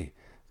 hey,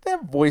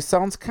 that voice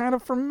sounds kind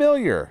of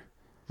familiar.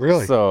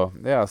 Really? So,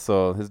 yeah,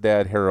 so his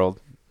dad,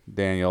 Harold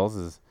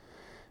Daniels,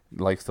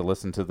 likes to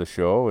listen to the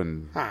show,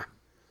 and...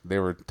 They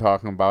were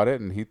talking about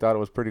it, and he thought it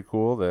was pretty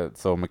cool.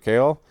 So,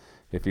 Mikhail,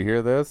 if you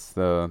hear this,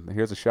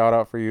 here's a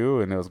shout-out for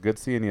you, and it was good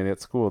seeing you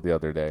at school the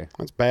other day.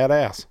 That's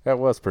badass. That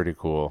was pretty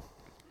cool.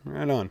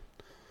 Right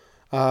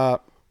on.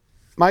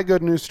 My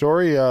good news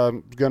story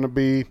going to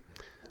be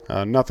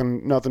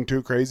nothing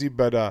too crazy,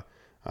 but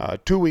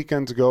 2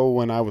 weekends ago,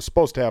 when I was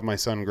supposed to have my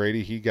son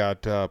Grady, he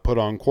got put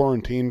on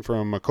quarantine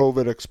from a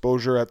COVID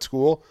exposure at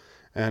school.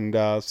 And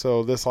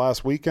so this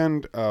last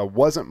weekend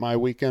wasn't my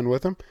weekend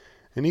with him.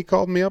 And he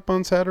called me up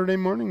on Saturday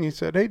morning. He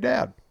said, "Hey,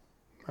 Dad,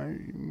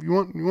 you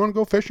want to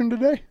go fishing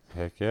today?"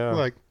 Heck yeah.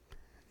 Like,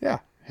 yeah,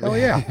 hell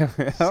yeah.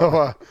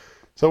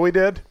 So we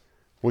did.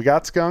 We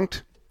got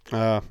skunked.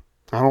 I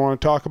don't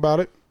want to talk about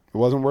it. It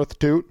wasn't worth the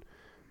toot.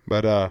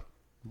 But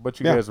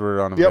you guys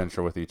were on a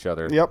venture with each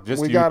other. Yep.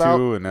 Just we you got two,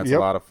 out. and that's a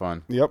lot of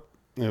fun. Yep.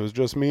 It was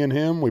just me and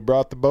him. We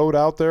brought the boat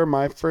out there.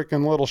 My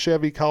freaking little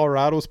Chevy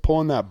Colorado's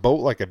pulling that boat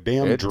like a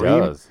damn dream. It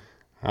does.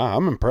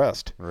 I'm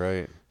impressed.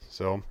 Right.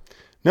 So,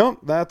 no,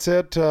 that's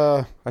it.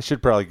 I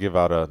should probably give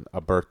out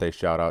a birthday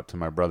shout out to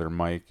my brother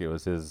Mike. It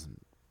was his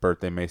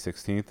birthday May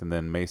 16th, and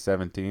then May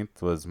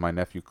 17th was my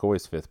nephew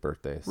Coy's 5th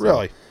birthday. So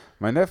really?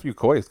 My nephew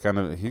Coy's kind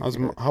of...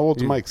 How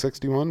old's Mike?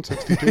 61,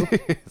 62?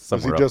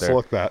 Does he just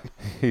look that?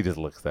 He just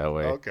looks that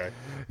way. Okay.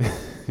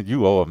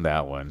 You owe him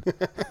that one.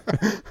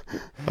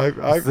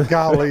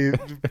 Golly,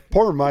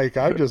 poor Mike.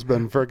 I've just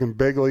been freaking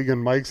big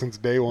leaguing Mike since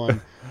day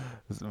one.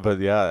 But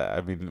yeah,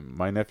 I mean,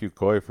 my nephew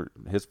Coy, for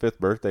his 5th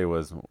birthday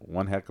was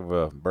one heck of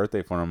a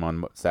birthday for him.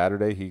 On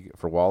Saturday,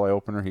 for walleye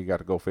opener, he got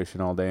to go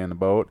fishing all day in the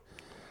boat.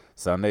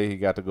 Sunday, he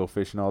got to go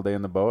fishing all day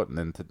in the boat, and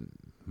then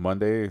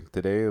Monday,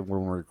 today,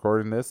 when we're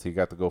recording this, he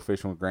got to go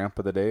fishing with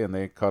Grandpa today, and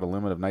they caught a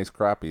limit of nice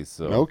crappies.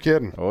 So no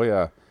kidding. Oh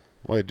yeah.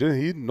 Wait,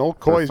 old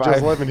Coy's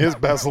just living his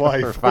best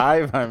life. For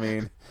 5, I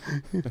mean,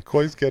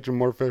 Coy's catching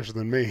more fish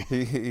than me.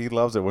 He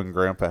loves it when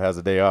Grandpa has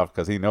a day off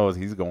because he knows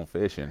he's going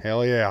fishing.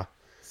 Hell yeah.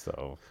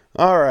 So.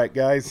 All right,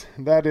 guys.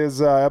 That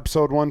is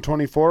episode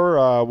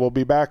 124. We'll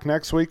be back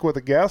next week with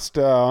a guest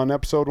on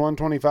episode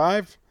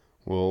 125.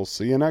 We'll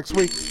see you next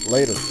week.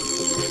 Later.